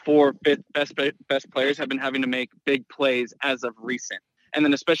 3, 4, 5th best players have been having to make big plays as of recent. And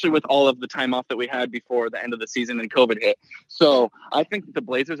then especially with all of the time off that we had before the end of the season and COVID hit. So I think that the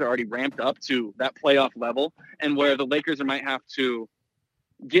Blazers are already ramped up to that playoff level, and where the Lakers might have to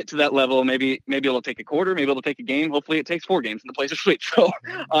get to that level. Maybe it'll take a quarter, maybe it'll take a game. Hopefully it takes 4 games and the Blazers sweep. So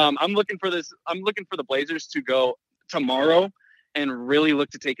I'm looking for the Blazers to go tomorrow and really look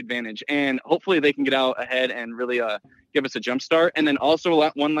to take advantage. And hopefully they can get out ahead and really give us a jump start. And then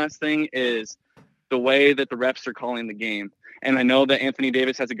also one last thing is the way that the refs are calling the game. And I know that Anthony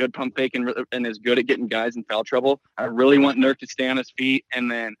Davis has a good pump fake and is good at getting guys in foul trouble. I really want Nurk to stay on his feet. And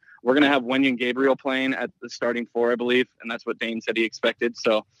then we're going to have Wenyen Gabriel playing at the starting 4, I believe. And that's what Dame said he expected.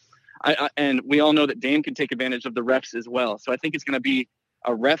 So, and we all know that Dame can take advantage of the refs as well. So I think it's going to be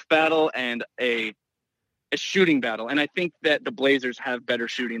a ref battle and a shooting battle. And I think that the Blazers have better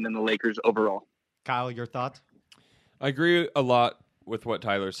shooting than the Lakers overall. Kyle, your thoughts? I agree a lot with what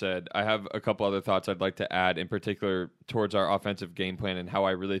Tyler said. I have a couple other thoughts I'd like to add, in particular towards our offensive game plan and how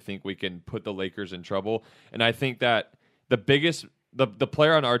I really think we can put the Lakers in trouble. And I think that the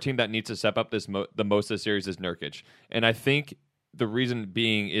player on our team that needs to step up the most this series is Nurkic. And I think the reason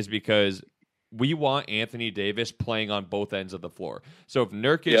being is because we want Anthony Davis playing on both ends of the floor. So if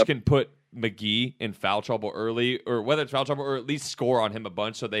Nurkic can put McGee in foul trouble early, or whether it's foul trouble or at least score on him a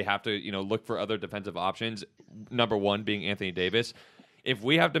bunch, so they have to look for other defensive options, number one being Anthony Davis. If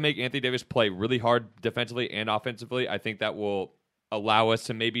we have to make Anthony Davis play really hard defensively and offensively, I think that will allow us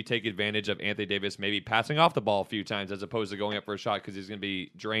to maybe take advantage of Anthony Davis maybe passing off the ball a few times as opposed to going up for a shot because he's going to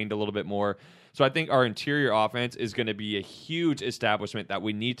be drained a little bit more. So I think our interior offense is going to be a huge establishment that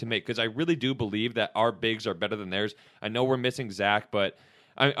we need to make, because I really do believe that our bigs are better than theirs. I know we're missing Zach, but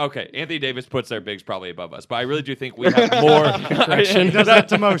okay, Anthony Davis puts their bigs probably above us, but I really do think we have more. He does that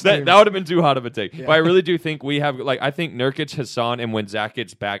to most teams. That would have been too hot of a take. Yeah. But I really do think we have, I think Nurkic, Hassan, and when Zach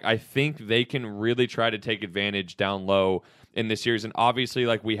gets back, I think they can really try to take advantage down low in this series. And obviously,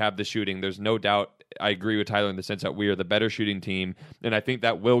 we have the shooting. There's no doubt. I agree with Tyler in the sense that we are the better shooting team, and I think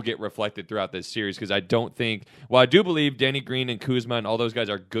that will get reflected throughout this series, because I don't think, I do believe Danny Green and Kuzma and all those guys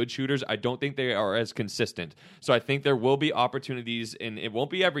are good shooters, I don't think they are as consistent. So I think there will be opportunities, and it won't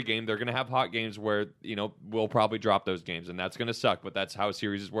be every game. They're going to have hot games where, we'll probably drop those games, and that's going to suck, but that's how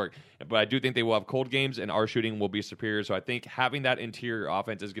series work. But I do think they will have cold games, and our shooting will be superior. So I think having that interior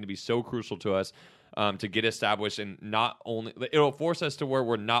offense is going to be so crucial to us. To get established, and not only it'll force us to where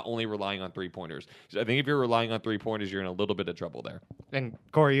we're not only relying on 3-pointers. So I think if you're relying on 3-pointers, you're in a little bit of trouble there. And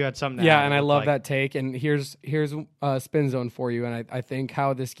Corey, you had something to add. Yeah, and I love that take. And here's spin zone for you. And I think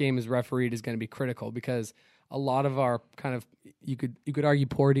how this game is refereed is going to be critical, because a lot of our kind of, you could argue,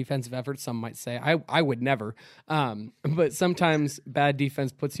 poor defensive efforts, some might say. I would never. But sometimes bad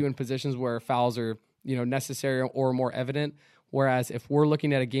defense puts you in positions where fouls are necessary or more evident. Whereas if we're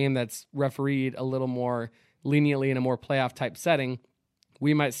looking at a game that's refereed a little more leniently in a more playoff type setting,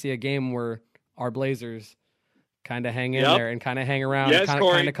 we might see a game where our Blazers kind of hang in there and kind of hang around, and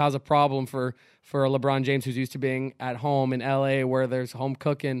kind of cause a problem for LeBron James, who's used to being at home in LA, where there's home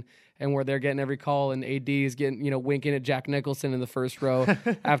cooking and where they're getting every call, and AD is getting winking at Jack Nicholson in the first row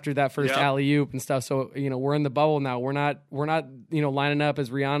after that first alley-oop and stuff. So we're in the bubble now. We're not lining up as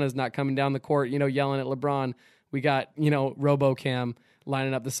Rihanna's not coming down the court yelling at LeBron. We got, RoboCam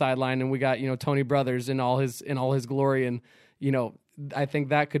lining up the sideline, and we got, Tony Brothers in all his glory. And, I think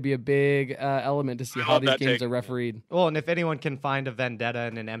that could be a big element to see how these games are refereed. Well, and if anyone can find a vendetta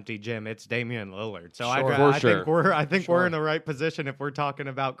in an empty gym, it's Damian Lillard. So I think we're in the right position if we're talking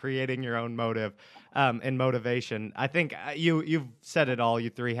about creating your own motive and motivation. I think you've said it all. You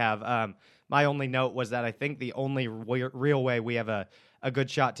three have. My only note was that I think the only real way we have a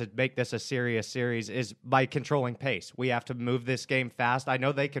good shot to make this a serious series is by controlling pace. We have to move this game fast. I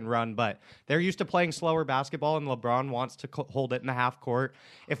know they can run, but they're used to playing slower basketball, and LeBron wants to hold it in the half court.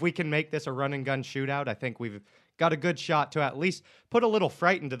 If we can make this a run and gun shootout, I think we've got a good shot to at least put a little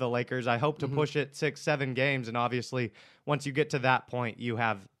fright into the Lakers. I hope to push it 6-7 games, and obviously once you get to that point,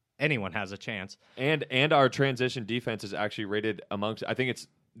 anyone has a chance. And our transition defense is actually rated amongst, I think it's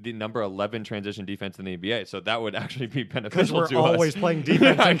the number 11 transition defense in the NBA, so that would actually be beneficial to us. Because we're always playing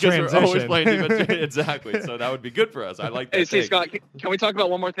defense in transition. We're always playing defense, exactly. So that would be good for us. I like that. Hey, see, Scott, can we talk about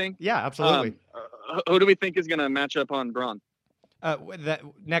one more thing? Yeah, absolutely. Who do we think is going to match up on Braun?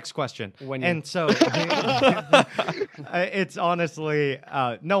 Next question. And so it's honestly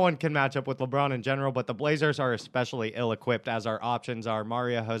no one can match up with LeBron in general, but the Blazers are especially ill-equipped, as our options are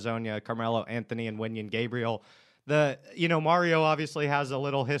Mario Hezonja, Carmelo Anthony, and Wenyen Gabriel. Mario obviously has a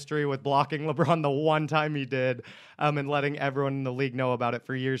little history with blocking LeBron the one time he did, and letting everyone in the league know about it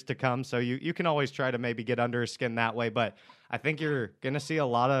for years to come. So you can always try to maybe get under his skin that way, but I think you're going to see a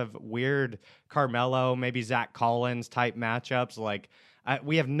lot of weird Carmelo, maybe Zach Collins type matchups.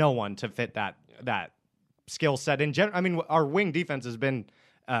 We have no one to fit that skill set in general. I mean, our wing defense has been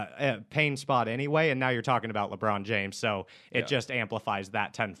a pain spot anyway, and now you're talking about LeBron James, so it just amplifies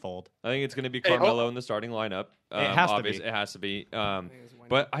that tenfold. I think it's going to be Carmelo in the starting lineup. It has to be.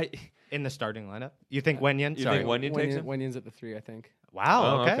 But in the starting lineup, you think Wenyen? You think Wenyen takes him? Wenyen's at the 3, I think.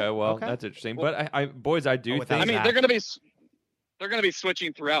 Wow. Okay. Well, that's interesting. But I do think. I mean, they're going to be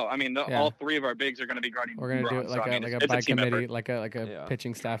switching throughout. I mean, all three of our bigs are going to be guarding. We're going to do it like a by committee, like a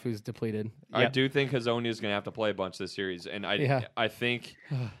pitching staff who's depleted. I do think Hezonja is going to have to play a bunch this series, and I think,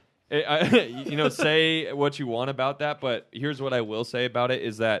 say what you want about that, but here's what I will say about it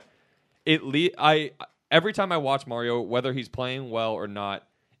is that every time I watch Mario, whether he's playing well or not,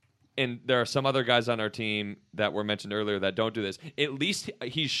 and there are some other guys on our team that were mentioned earlier that don't do this. At least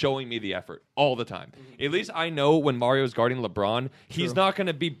he's showing me the effort all the time. At least I know when Mario's guarding LeBron, he's not going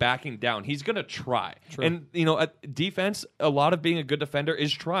to be backing down. He's going to try. And, at defense, a lot of being a good defender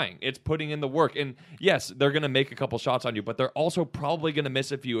is trying. It's putting in the work. And, yes, they're going to make a couple shots on you, but they're also probably going to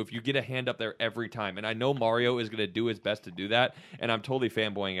miss a few if you get a hand up there every time. And I know Mario is going to do his best to do that, and I'm totally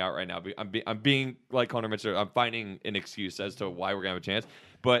fanboying out right now. I'm being, like Connor mentioned, I'm finding an excuse as to why we're going to have a chance.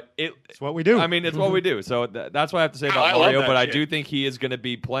 But it's what we do. I mean, it's what we do. So that's what I have to say about Mario. But I do think he is going to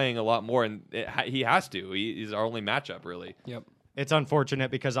be playing a lot more, and he has to. He's our only matchup, really. Yep. It's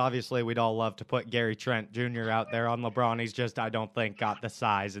unfortunate because obviously we'd all love to put Gary Trent Jr. out there on LeBron. He's just, I don't think, got the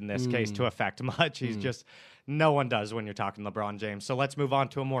size in this case to affect much. He's just, no one does when you're talking LeBron James. So let's move on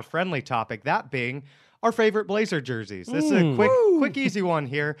to a more friendly topic, that being our favorite Blazer jerseys. This is a quick, easy one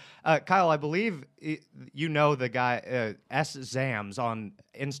here. Kyle, I believe you know the guy, S. Zams on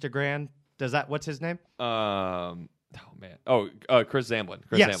Instagram. What's his name? Oh, man. Chris Zamblin.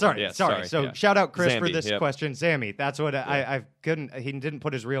 Sorry. So shout out Chris for this yep. question. Zammy. That's what I couldn't. He didn't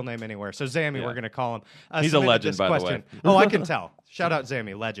put his real name anywhere. So Zammy, we're going to call him. He's a legend, by the way. Oh, I can tell. Shout out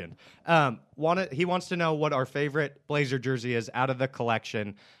Zammy, legend. He wants to know what our favorite Blazer jersey is out of the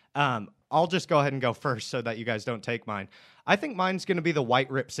collection. I'll just go ahead and go first so that you guys don't take mine. I think mine's going to be the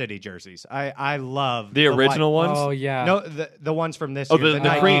white Rip City jerseys. I love the original ones. Oh yeah, no, the ones from this year.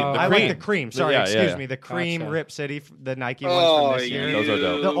 The cream. I like the cream. Sorry, excuse me. The cream Rip City, the Nike ones from this year. Those are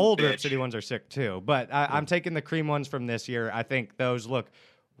dope. The old Rip City ones are sick too, but I'm taking the cream ones from this year. I think those look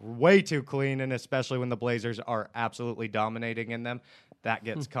way too clean, and especially when the Blazers are absolutely dominating in them, that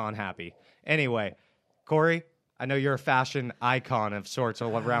gets Con happy. Anyway, Corey, I know you're a fashion icon of sorts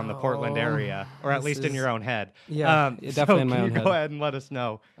around the Portland area, or at least in your own head. Yeah, definitely in my own head. Go ahead and let us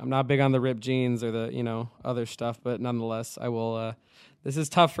know. I'm not big on the ripped jeans or the other stuff, but nonetheless, I will. This is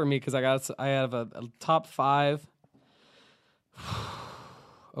tough for me because I have a top 5.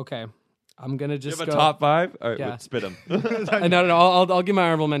 Okay, I'm gonna just you have go. a top 5. All right, Yeah. spit them. No. I'll give my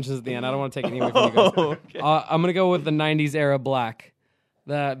honorable mentions at the end. I don't want to take any away from you guys. Okay. I'm gonna go with the '90s era black.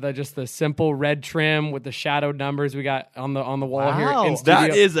 The simple red trim with the shadowed numbers we got on the wall here in studio.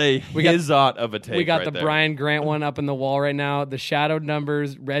 That is a hizot of a take. We got right the there. Brian Grant one up in the wall right now. The shadowed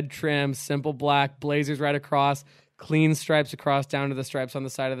numbers, red trim, simple black, Blazers right across, clean stripes across down to the stripes on the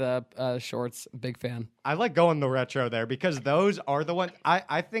side of the shorts. Big fan. I like going the retro there because those are the ones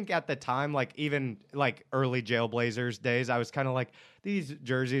I think at the time, like even like early Jail Blazers days, I was kind of like, these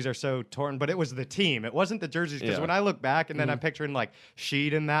jerseys are so torn, but it was the team. It wasn't the jerseys because when I look back and then I'm picturing like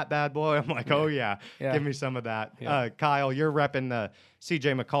Sheed in that bad boy, I'm like, oh yeah, give me some of that. Yeah. Kyle, you're repping the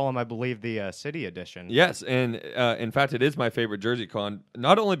CJ McCollum, I believe, the City edition. Yes, and in fact, it is my favorite jersey, Con.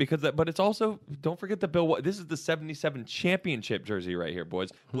 Not only because of that, but it's also, don't forget the Bill. This is the 77 championship jersey right here, boys.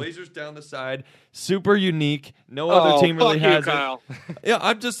 Blazers down the side, super unique. No other team really has Kyle. it. Yeah,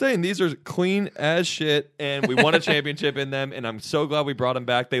 I'm just saying these are clean as shit, and we won a championship in them, and I'm so glad we brought them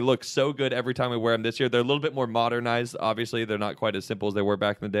back. They look so good every time we wear them this year. They're a little bit more modernized. Obviously, they're not quite as simple as they were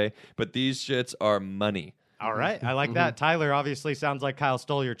back in the day, but these shits are money. All right. I like that. Tyler, obviously sounds like Kyle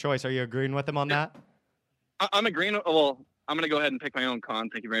stole your choice. Are you agreeing with him on that? I'm agreeing. Well, I'm going to go ahead and pick my own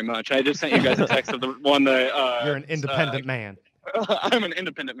Con. Thank you very much. I just sent you guys a text of the one that... You're an independent man. I'm an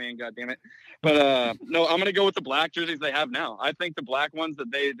independent man, goddammit. But no, I'm going to go with the black jerseys they have now. I think the black ones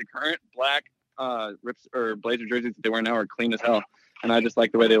the current black Rips or Blazer jerseys that they wear now are clean as hell. And I just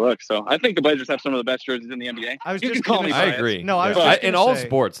like the way they look. So I think the Blazers have some of the best jerseys in the NBA. I was you just can call me I biased. agree. No, I was just in all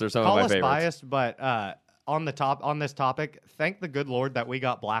sports, they're some of my favorites. Biased, but on this topic, thank the good Lord that we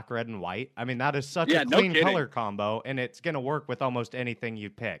got black, red, and white. I mean, that is such a clean color combo, and it's going to work with almost anything you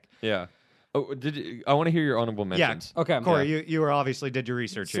pick. Yeah. Oh, I want to hear your honorable mentions. Yeah. Okay. Corey, you were obviously did your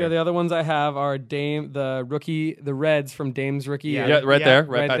research here. So the other ones I have are the Reds from Dame's rookie year. Yeah, right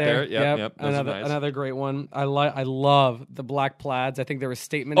there. Yep. Another great one. I love the black plaids. I think they're a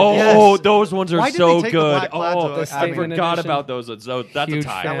statement. Those ones are so good. I forgot about those. So that's Huge a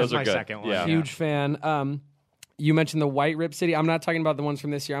tie. fan. Those are my good. second one. Yeah. Huge fan. You mentioned the white Rip City. I'm not talking about the ones from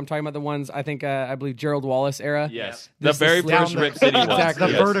this year. I'm talking about the ones I think I believe Gerald Wallace era. Yes, This the very is first Rip City ones. Exactly.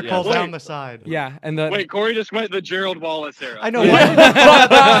 The Yes, verticals yes. down the side. Yeah, and Wait, Corey just went the Gerald Wallace era. I know.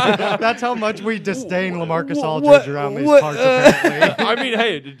 That's how much we disdain LaMarcus Aldridge around these parts, apparently. I mean,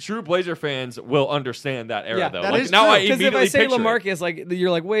 hey, the true Blazer fans will understand that era, though. that Like, is now true. I because if immediately I say picture it. LaMarcus, like you're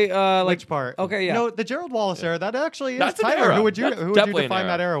like, wait, Which part? Okay, yeah. No, the Gerald Wallace era. That actually is That's an Tyler. era. Who would you That's definitely an define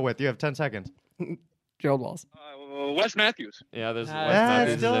era. that era with? You have 10 seconds. Gerald Wallace. Wes Matthews. Yeah, there's Wes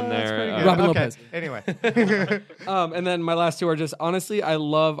Matthews Matthews in there. Robin Lopez. Anyway. And then my last two are just, honestly, I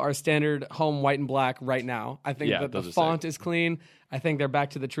love our standard home white and black right now. I think that the font is clean. I think they're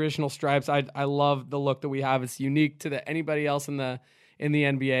back to the traditional stripes. I love the look that we have. It's unique to anybody else in the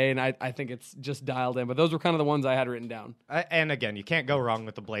NBA, and I think it's just dialed in. But those were kind of the ones I had written down. And again, you can't go wrong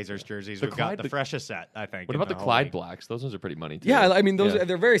with the Blazers jerseys. We've got the freshest set, I think. What about the Clyde Blacks? Those ones are pretty money too. Yeah, I mean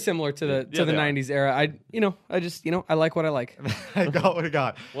they're very similar to the '90s era. I like what I like. I got what I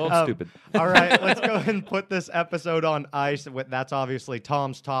got. Well, stupid. All right, let's go ahead and put this episode on ice. That's obviously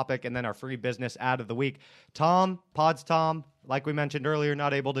Tom's topic, and then our free business ad of the week. Tom, like we mentioned earlier,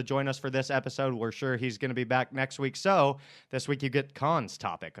 not able to join us for this episode. We're sure he's going to be back next week. So this week you get Khan's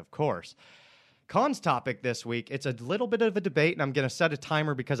topic, of course. Khan's topic this week, it's a little bit of a debate, and I'm going to set a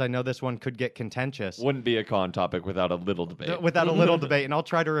timer because I know this one could get contentious. Wouldn't be a Khan topic without a little debate. Without a little debate, and I'll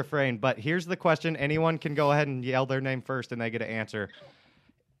try to refrain. But here's the question. Anyone can go ahead and yell their name first, and they get to answer.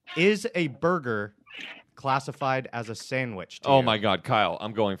 Is a burger classified as a sandwich to you? My God, Kyle,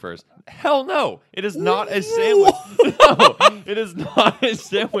 I'm going first. Hell no. It is not a sandwich. No, it is not a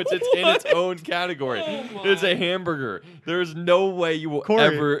sandwich. It's in its own category. It is a hamburger. There is no way you will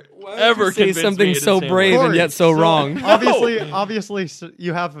ever say something so brave and yet so wrong. Obviously,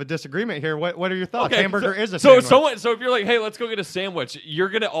 you have a disagreement here. What are your thoughts? Okay, Hamburger is a sandwich. So if you're like, hey, let's go get a sandwich, you're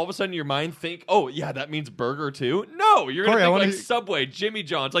going to all of a sudden in your mind think, oh, yeah, that means burger too? No, you're going to think like Subway, Jimmy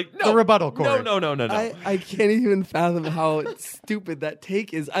John's. Like, no. The rebuttal, Corey. No. I can't even fathom how stupid that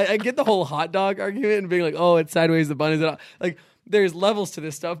take is. I get the whole hot dog argument and being like, oh, it's sideways, the bun is it. Like, there's levels to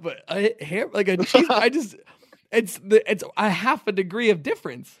this stuff, but like a cheese, it's a half a degree of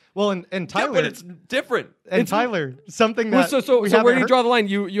difference. Well, and Tyler, yeah, but it's different. And Tyler, something that so where do you draw the line?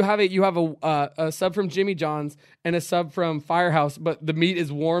 You have a sub from Jimmy John's and a sub from Firehouse, but the meat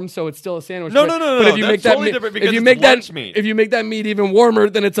is warm, so it's still a sandwich. No. But if you make that meat, if you make that meat even warmer,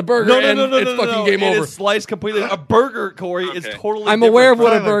 then it's a burger. It's fucking game over. It is sliced completely. A burger, Corey, is totally. I'm aware of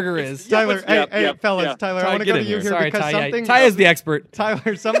what a burger is. Tyler, fellas, Tyler, I want to go to you here. Sorry, because Ty is the expert.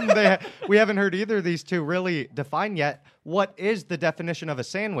 Tyler, something we haven't heard either of these two really define yet. What is the definition of a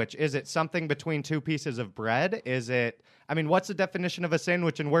sandwich? Is it something between two pieces of bread? What's the definition of a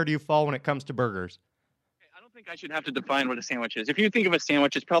sandwich, and where do you fall when it comes to burgers? I don't think I should have to define what a sandwich is. If you think of a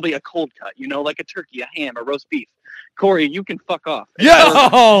sandwich, it's probably a cold cut, like a turkey, a ham, a roast beef. Corey, you can fuck off.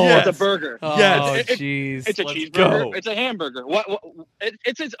 Yes! It's a burger. Yes. Jeez. It's a cheeseburger. It's a hamburger.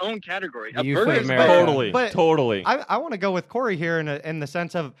 It's its own category. A burger is Totally. I want to go with Corey here in the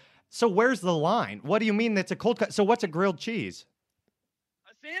sense of, so where's the line? What do you mean that's a cold cut? So what's a grilled cheese? A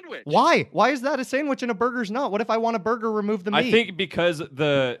sandwich. Why? Why is that a sandwich and a burger's not? What if I want a burger, remove the meat? I think because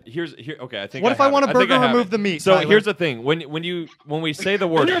okay, I think. What if I want a burger, remove the meat? So Tyler? here's the thing: when we say the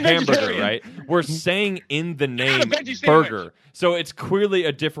word hamburger, right? We're saying in the name burger, so it's clearly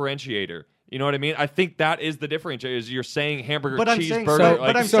a differentiator. You know what I mean? I think that is the differentiator. Is you're saying hamburger,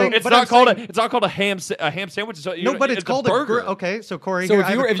 cheeseburger. It's not called a ham sandwich. So, but it's called a burger. Okay, so Corey. So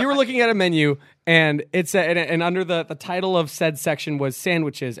if you were looking at a menu and it said and under the title of said section was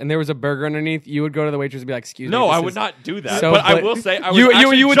sandwiches and there was a burger underneath, you would go to the waitress and be like, "Excuse me." No, I would not do that. But I will say, you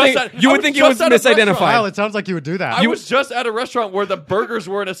would think it was misidentified. Wow, it sounds like you would do that. I was just at a restaurant where the burgers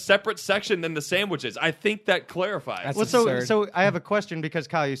were in a separate section than the sandwiches. I think that clarifies. That's absurd. So I have a question because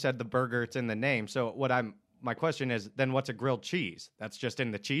Kyle, you said the burger, it's in the name. So my question is, then what's a grilled cheese? That's just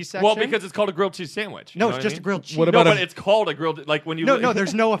in the cheese section? Well, because it's called a grilled cheese sandwich. No, it's just a grilled cheese. But it's called a grilled, like when you... No,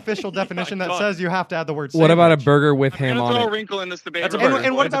 there's no official definition that says you have to add the word sandwich. What about a burger with ham on it? Throw a wrinkle in this debate. That's a burger.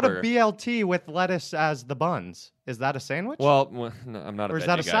 And what about a BLT with lettuce as the buns? Is that a sandwich? Well, no, I'm not a Or is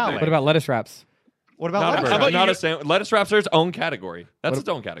that a salad? What about lettuce wraps? What about lettuce? Not a sandwich. Lettuce wraps are its own category. That's its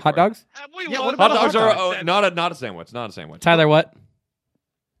own category. Hot dogs? What about hot dogs hot are not a sandwich. Not a sandwich. Tyler, what?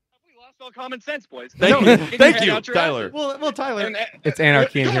 All common sense, boys. Thank you, Tyler. Well, Tyler. It's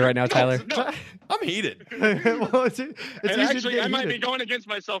anarchy in here right now, Tyler. I'm heated. I might be going against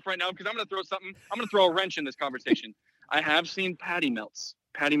myself right now because I'm going to throw something. I'm going to throw a wrench in this conversation. I have seen patty melts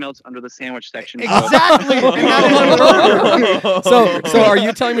under the sandwich section. Exactly. So are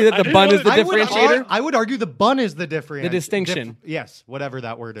you telling me that the bun is the differentiator? I would argue the bun is the differentiator. The distinction. Yes, whatever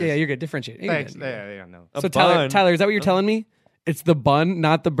that word is. Yeah, you're good. Differentiate. Thanks. Yeah, no. So Tyler, is that what you're telling me? It's the bun,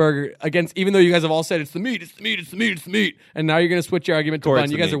 not the burger. Even though you guys have all said it's the meat, and now you're going to switch your argument to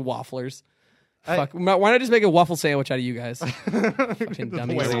bun. You guys are wafflers. Fuck. Why not just make a waffle sandwich out of you guys? Fucking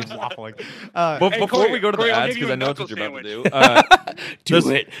dummies. Waffling. Before we go to the ads, because I know it's what you're about to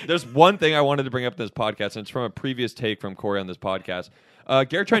do. There's one thing I wanted to bring up in this podcast, and it's from a previous take from Corey on this podcast.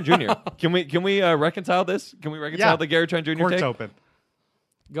 Gary Trent Jr. Can we reconcile this? Can we reconcile the Gary Trent Jr. Court's take? open.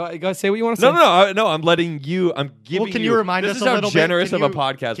 Go say what you want to say. No. I'm letting you. I'm giving you. Can you remind us a little bit? This is how generous of a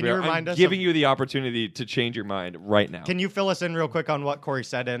podcast we are. I'm giving you the opportunity to change your mind right now. Can you fill us in real quick on what Corey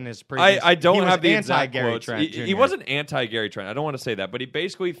said in his previous? I don't have the exact Gary quotes. Trent. He wasn't anti-Gary Trent. I don't want to say that, but he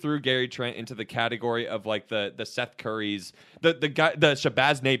basically threw Gary Trent into the category of like the Seth Currys. The guy, the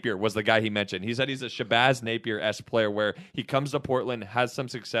Shabazz Napier was the guy he mentioned. He said he's a Shabazz Napier-esque player where he comes to Portland, has some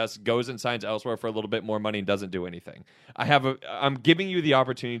success, goes and signs elsewhere for a little bit more money, and doesn't do anything. I'm giving you the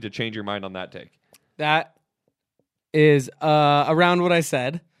opportunity to change your mind on that take. That is around what I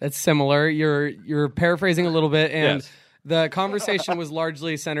said. That's similar. You're paraphrasing a little bit, and yes. The conversation was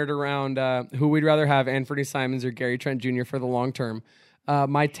largely centered around who we'd rather have, Anthony Simons or Gary Trent Jr. for the long term.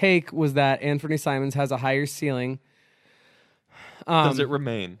 My take was that Anthony Simons has a higher ceiling. Does it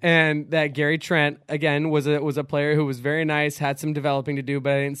remain? And that Gary Trent, again, was a player who was very nice, had some developing to do,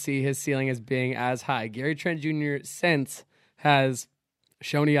 but I didn't see his ceiling as being as high. Gary Trent Jr. since has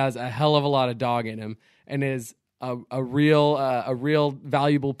shown he has a hell of a lot of dog in him and is a real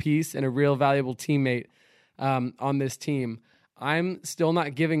valuable piece and a real valuable teammate on this team. I'm still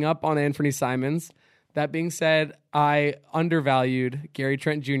not giving up on Anthony Simons. That being said, I undervalued Gary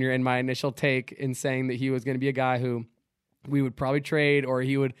Trent Jr. in my initial take in saying that he was going to be a guy who we would probably trade or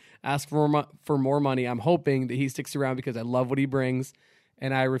he would ask for more money. I'm hoping that he sticks around because I love what he brings,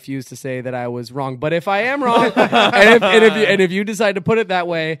 and I refuse to say that I was wrong. But if I am wrong, and if you decide to put it that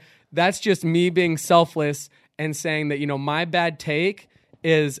way, that's just me being selfless and saying that, my bad take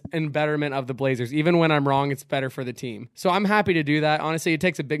is in betterment of the Blazers. Even when I'm wrong, it's better for the team. So I'm happy to do that. Honestly, it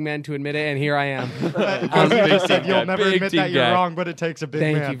takes a big man to admit it, and here I am. You'll never admit that you're wrong, but it takes a big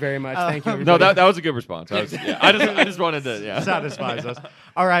man. Thank you very much. Thank you. No, that was a good response. I just wanted to, satisfies us.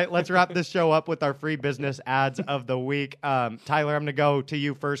 All right, let's wrap this show up with our free business ads of the week. Tyler, I'm going to go to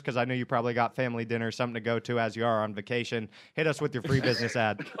you first because I know you probably got family dinner, something to go to as you are on vacation. Hit us with your free business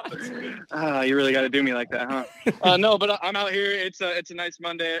ad. You really got to do me like that, huh? No, but I'm out here. It's a nice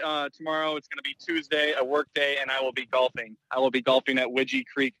Monday. Tomorrow it's going to be Tuesday, a work day, and I will be golfing. I will be golfing at Widgie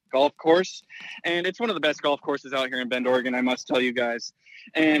Creek Golf Course, and it's one of the best golf courses out here in Bend, Oregon, I must tell you guys.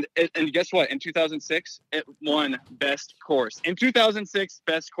 And guess what? In 2006, it won Best Course. In 2006,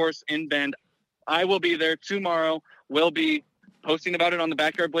 Best Course in Bend. I will be there tomorrow. We'll be posting about it on the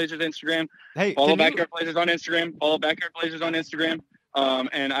Backyard Blazers Instagram. Hey, follow Backyard Blazers on Instagram. Follow Backyard Blazers on Instagram.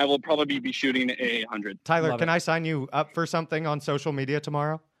 And I will probably be shooting 100. Tyler, can I sign you up for something on social media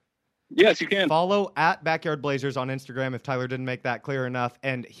tomorrow? Yes, you can. Follow at Backyard Blazers on Instagram if Tyler didn't make that clear enough,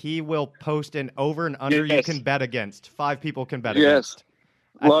 and he will post an over and under you can bet against. 5 people can bet against.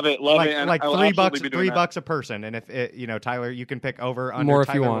 Love it. And like $3 a person. And if Tyler, you can pick over, under. More if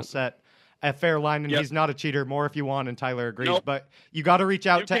Tyler you want. Will set a fair line, and he's not a cheater. More if you want, and Tyler agrees. Nope. But you got to reach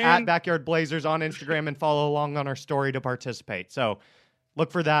out to at Backyard Blazers on Instagram and follow along on our story to participate. So look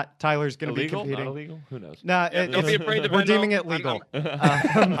for that. Tyler's going to be competing. Not illegal? Who knows? Nah, don't be afraid to we're deeming it legal.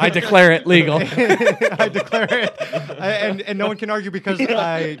 I declare it legal. I declare it, and no one can argue because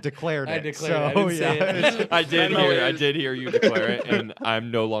I declared it. I declared it. I did hear you declare it, and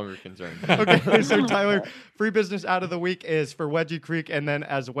I'm no longer concerned. Okay, so Tyler, free business out of the week is for Wedgie Creek, and then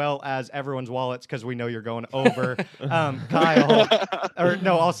as well as everyone's wallets because we know you're going over. Kyle, or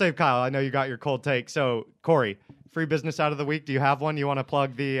no, I'll save Kyle. I know you got your cold take. So Corey, free business out of the week. Do you have one? You want to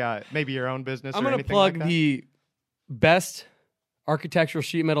plug the maybe your own business? I'm going to plug like the best architectural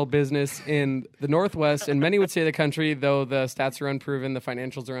sheet metal business in the Northwest, and many would say the country, though the stats are unproven, the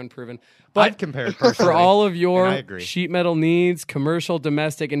financials are unproven. But I've compared personally. For all of your sheet metal needs, commercial,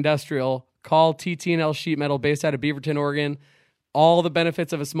 domestic, industrial, call TT&L Sheet Metal based out of Beaverton, Oregon. All the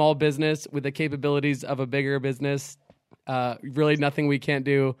benefits of a small business with the capabilities of a bigger business. Really nothing we can't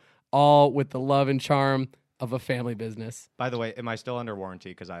do, all with the love and charm of a family business. By the way, am I still under warranty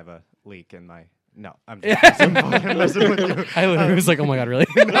because I have a leak in my... No, I'm just messing with you. I literally was like, oh my God, really?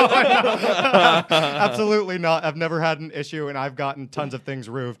 No, absolutely not. I've never had an issue, and I've gotten tons of things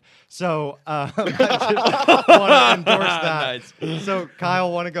roofed. So I just want to endorse that. Nice. So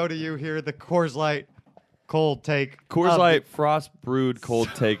Kyle, want to go to you here. The Coors Light cold take. Coors Light frost brewed cold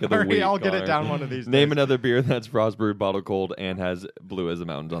take of the week. I'll get it down one of these days. Name another beer that's frost brewed, bottle cold, and has blue as the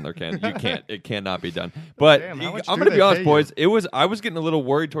mountains on their can. You can't. It cannot be done. But I'm going to be honest, boys. I was getting a little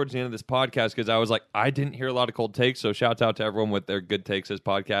worried towards the end of this podcast because I was like, I didn't hear a lot of cold takes. So shouts out to everyone with their good takes this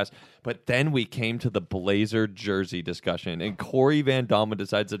podcast. But then we came to the Blazer jersey discussion, and Corey Van Dama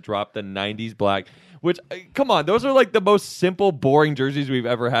decides to drop the 90s black. Which, come on, those are like the most simple, boring jerseys we've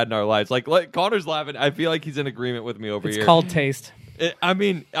ever had in our lives. Like Connor's laughing. I feel like he's in agreement with me over here. It's called taste. I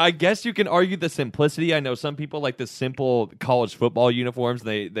mean, I guess you can argue the simplicity. I know some people like the simple college football uniforms.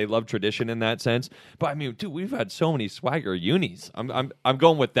 They love tradition in that sense. But I mean, dude, we've had so many swagger unis. I'm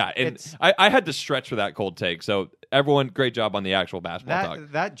going with that. And I had to stretch for that cold take. So everyone, great job on the actual basketball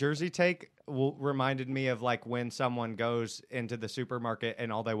talk. That jersey take reminded me of like when someone goes into the supermarket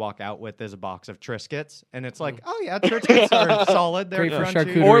and all they walk out with is a box of Triscuits, and it's like, oh yeah, Triscuits are solid. They're great for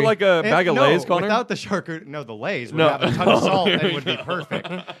crunchy. charcuterie. Or like a bag of Lay's, Connor? Without the charcuterie, the Lay's would have a ton of salt and would be perfect.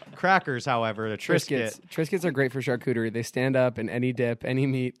 Crackers, however, the Triscuit. Triscuits are great for charcuterie. They stand up in any dip, any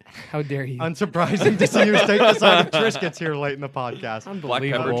meat. How dare you? Unsurprising to see you take the side of Triscuits here late in the podcast. Black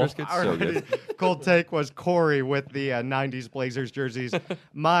pepper Triscuits, so good. Cold take was Corey with the 90s Blazers jerseys.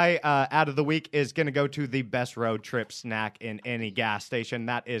 My out of the week is going to go to the best road trip snack in any gas station.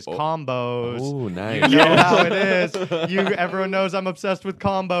 That is Combos. Oh, nice. You know how it is. Everyone knows I'm obsessed with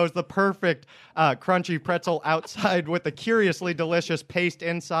Combos. The perfect crunchy pretzel outside with the curiously delicious paste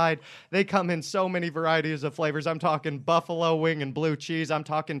inside. They come in so many varieties of flavors. I'm talking buffalo wing and blue cheese. I'm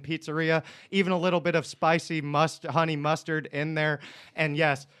talking pizzeria. Even a little bit of spicy honey mustard in there. And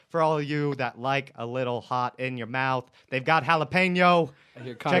yes, for all of you that like a little hot in your mouth, they've got jalapeno.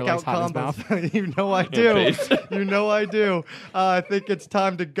 Check out Combos. You know I do. You know I do. I think it's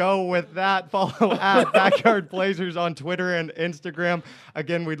time to go with that. Follow at Backyard Blazers on Twitter and Instagram.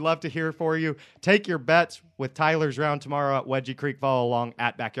 Again, we'd love to hear for you. Take your bets with Tyler's round tomorrow at Wedgie Creek. Follow along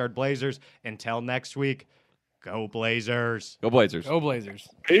at Backyard Blazers. Until next week, go Blazers. Go Blazers. Go Blazers.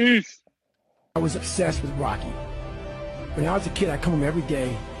 Peace. I was obsessed with Rocky. When I was a kid, I'd come home every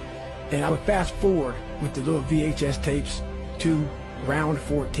day, and I would fast forward with the little VHS tapes to round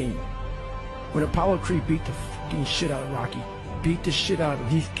 14. When Apollo Creed beat the fucking shit out of Rocky, beat the shit out of him,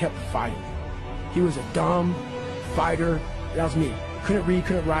 he kept fighting. He was a dumb fighter. That was me. Couldn't read,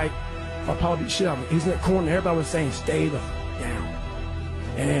 couldn't write. Apollo beat the shit out of him. He was in that corner, and everybody was saying, stay the down.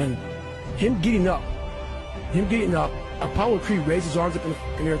 And him getting up, Apollo Creed raised his arms up in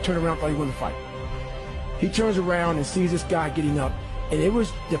the air, turned around, thought he wanted to fight. He turns around and sees this guy getting up, and it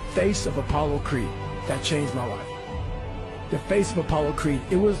was the face of Apollo Creed that changed my life. The face of Apollo Creed.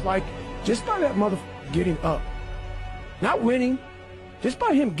 It was like, just by that motherfucker getting up, not winning, just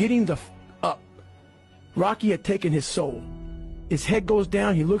by him getting the up, Rocky had taken his soul. His head goes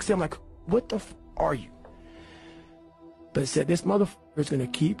down, he looks at him like, what the are you? But it said, this motherfucker is going to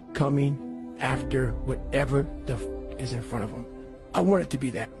keep coming after whatever the is in front of him. I want it to be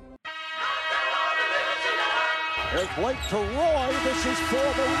that. There's Blake to Roy. This is for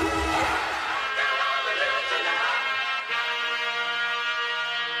the win.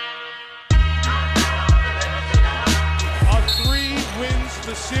 A 3 wins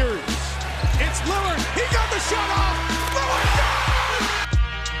the series. It's Lillard. He got the shot off. Lillard got it!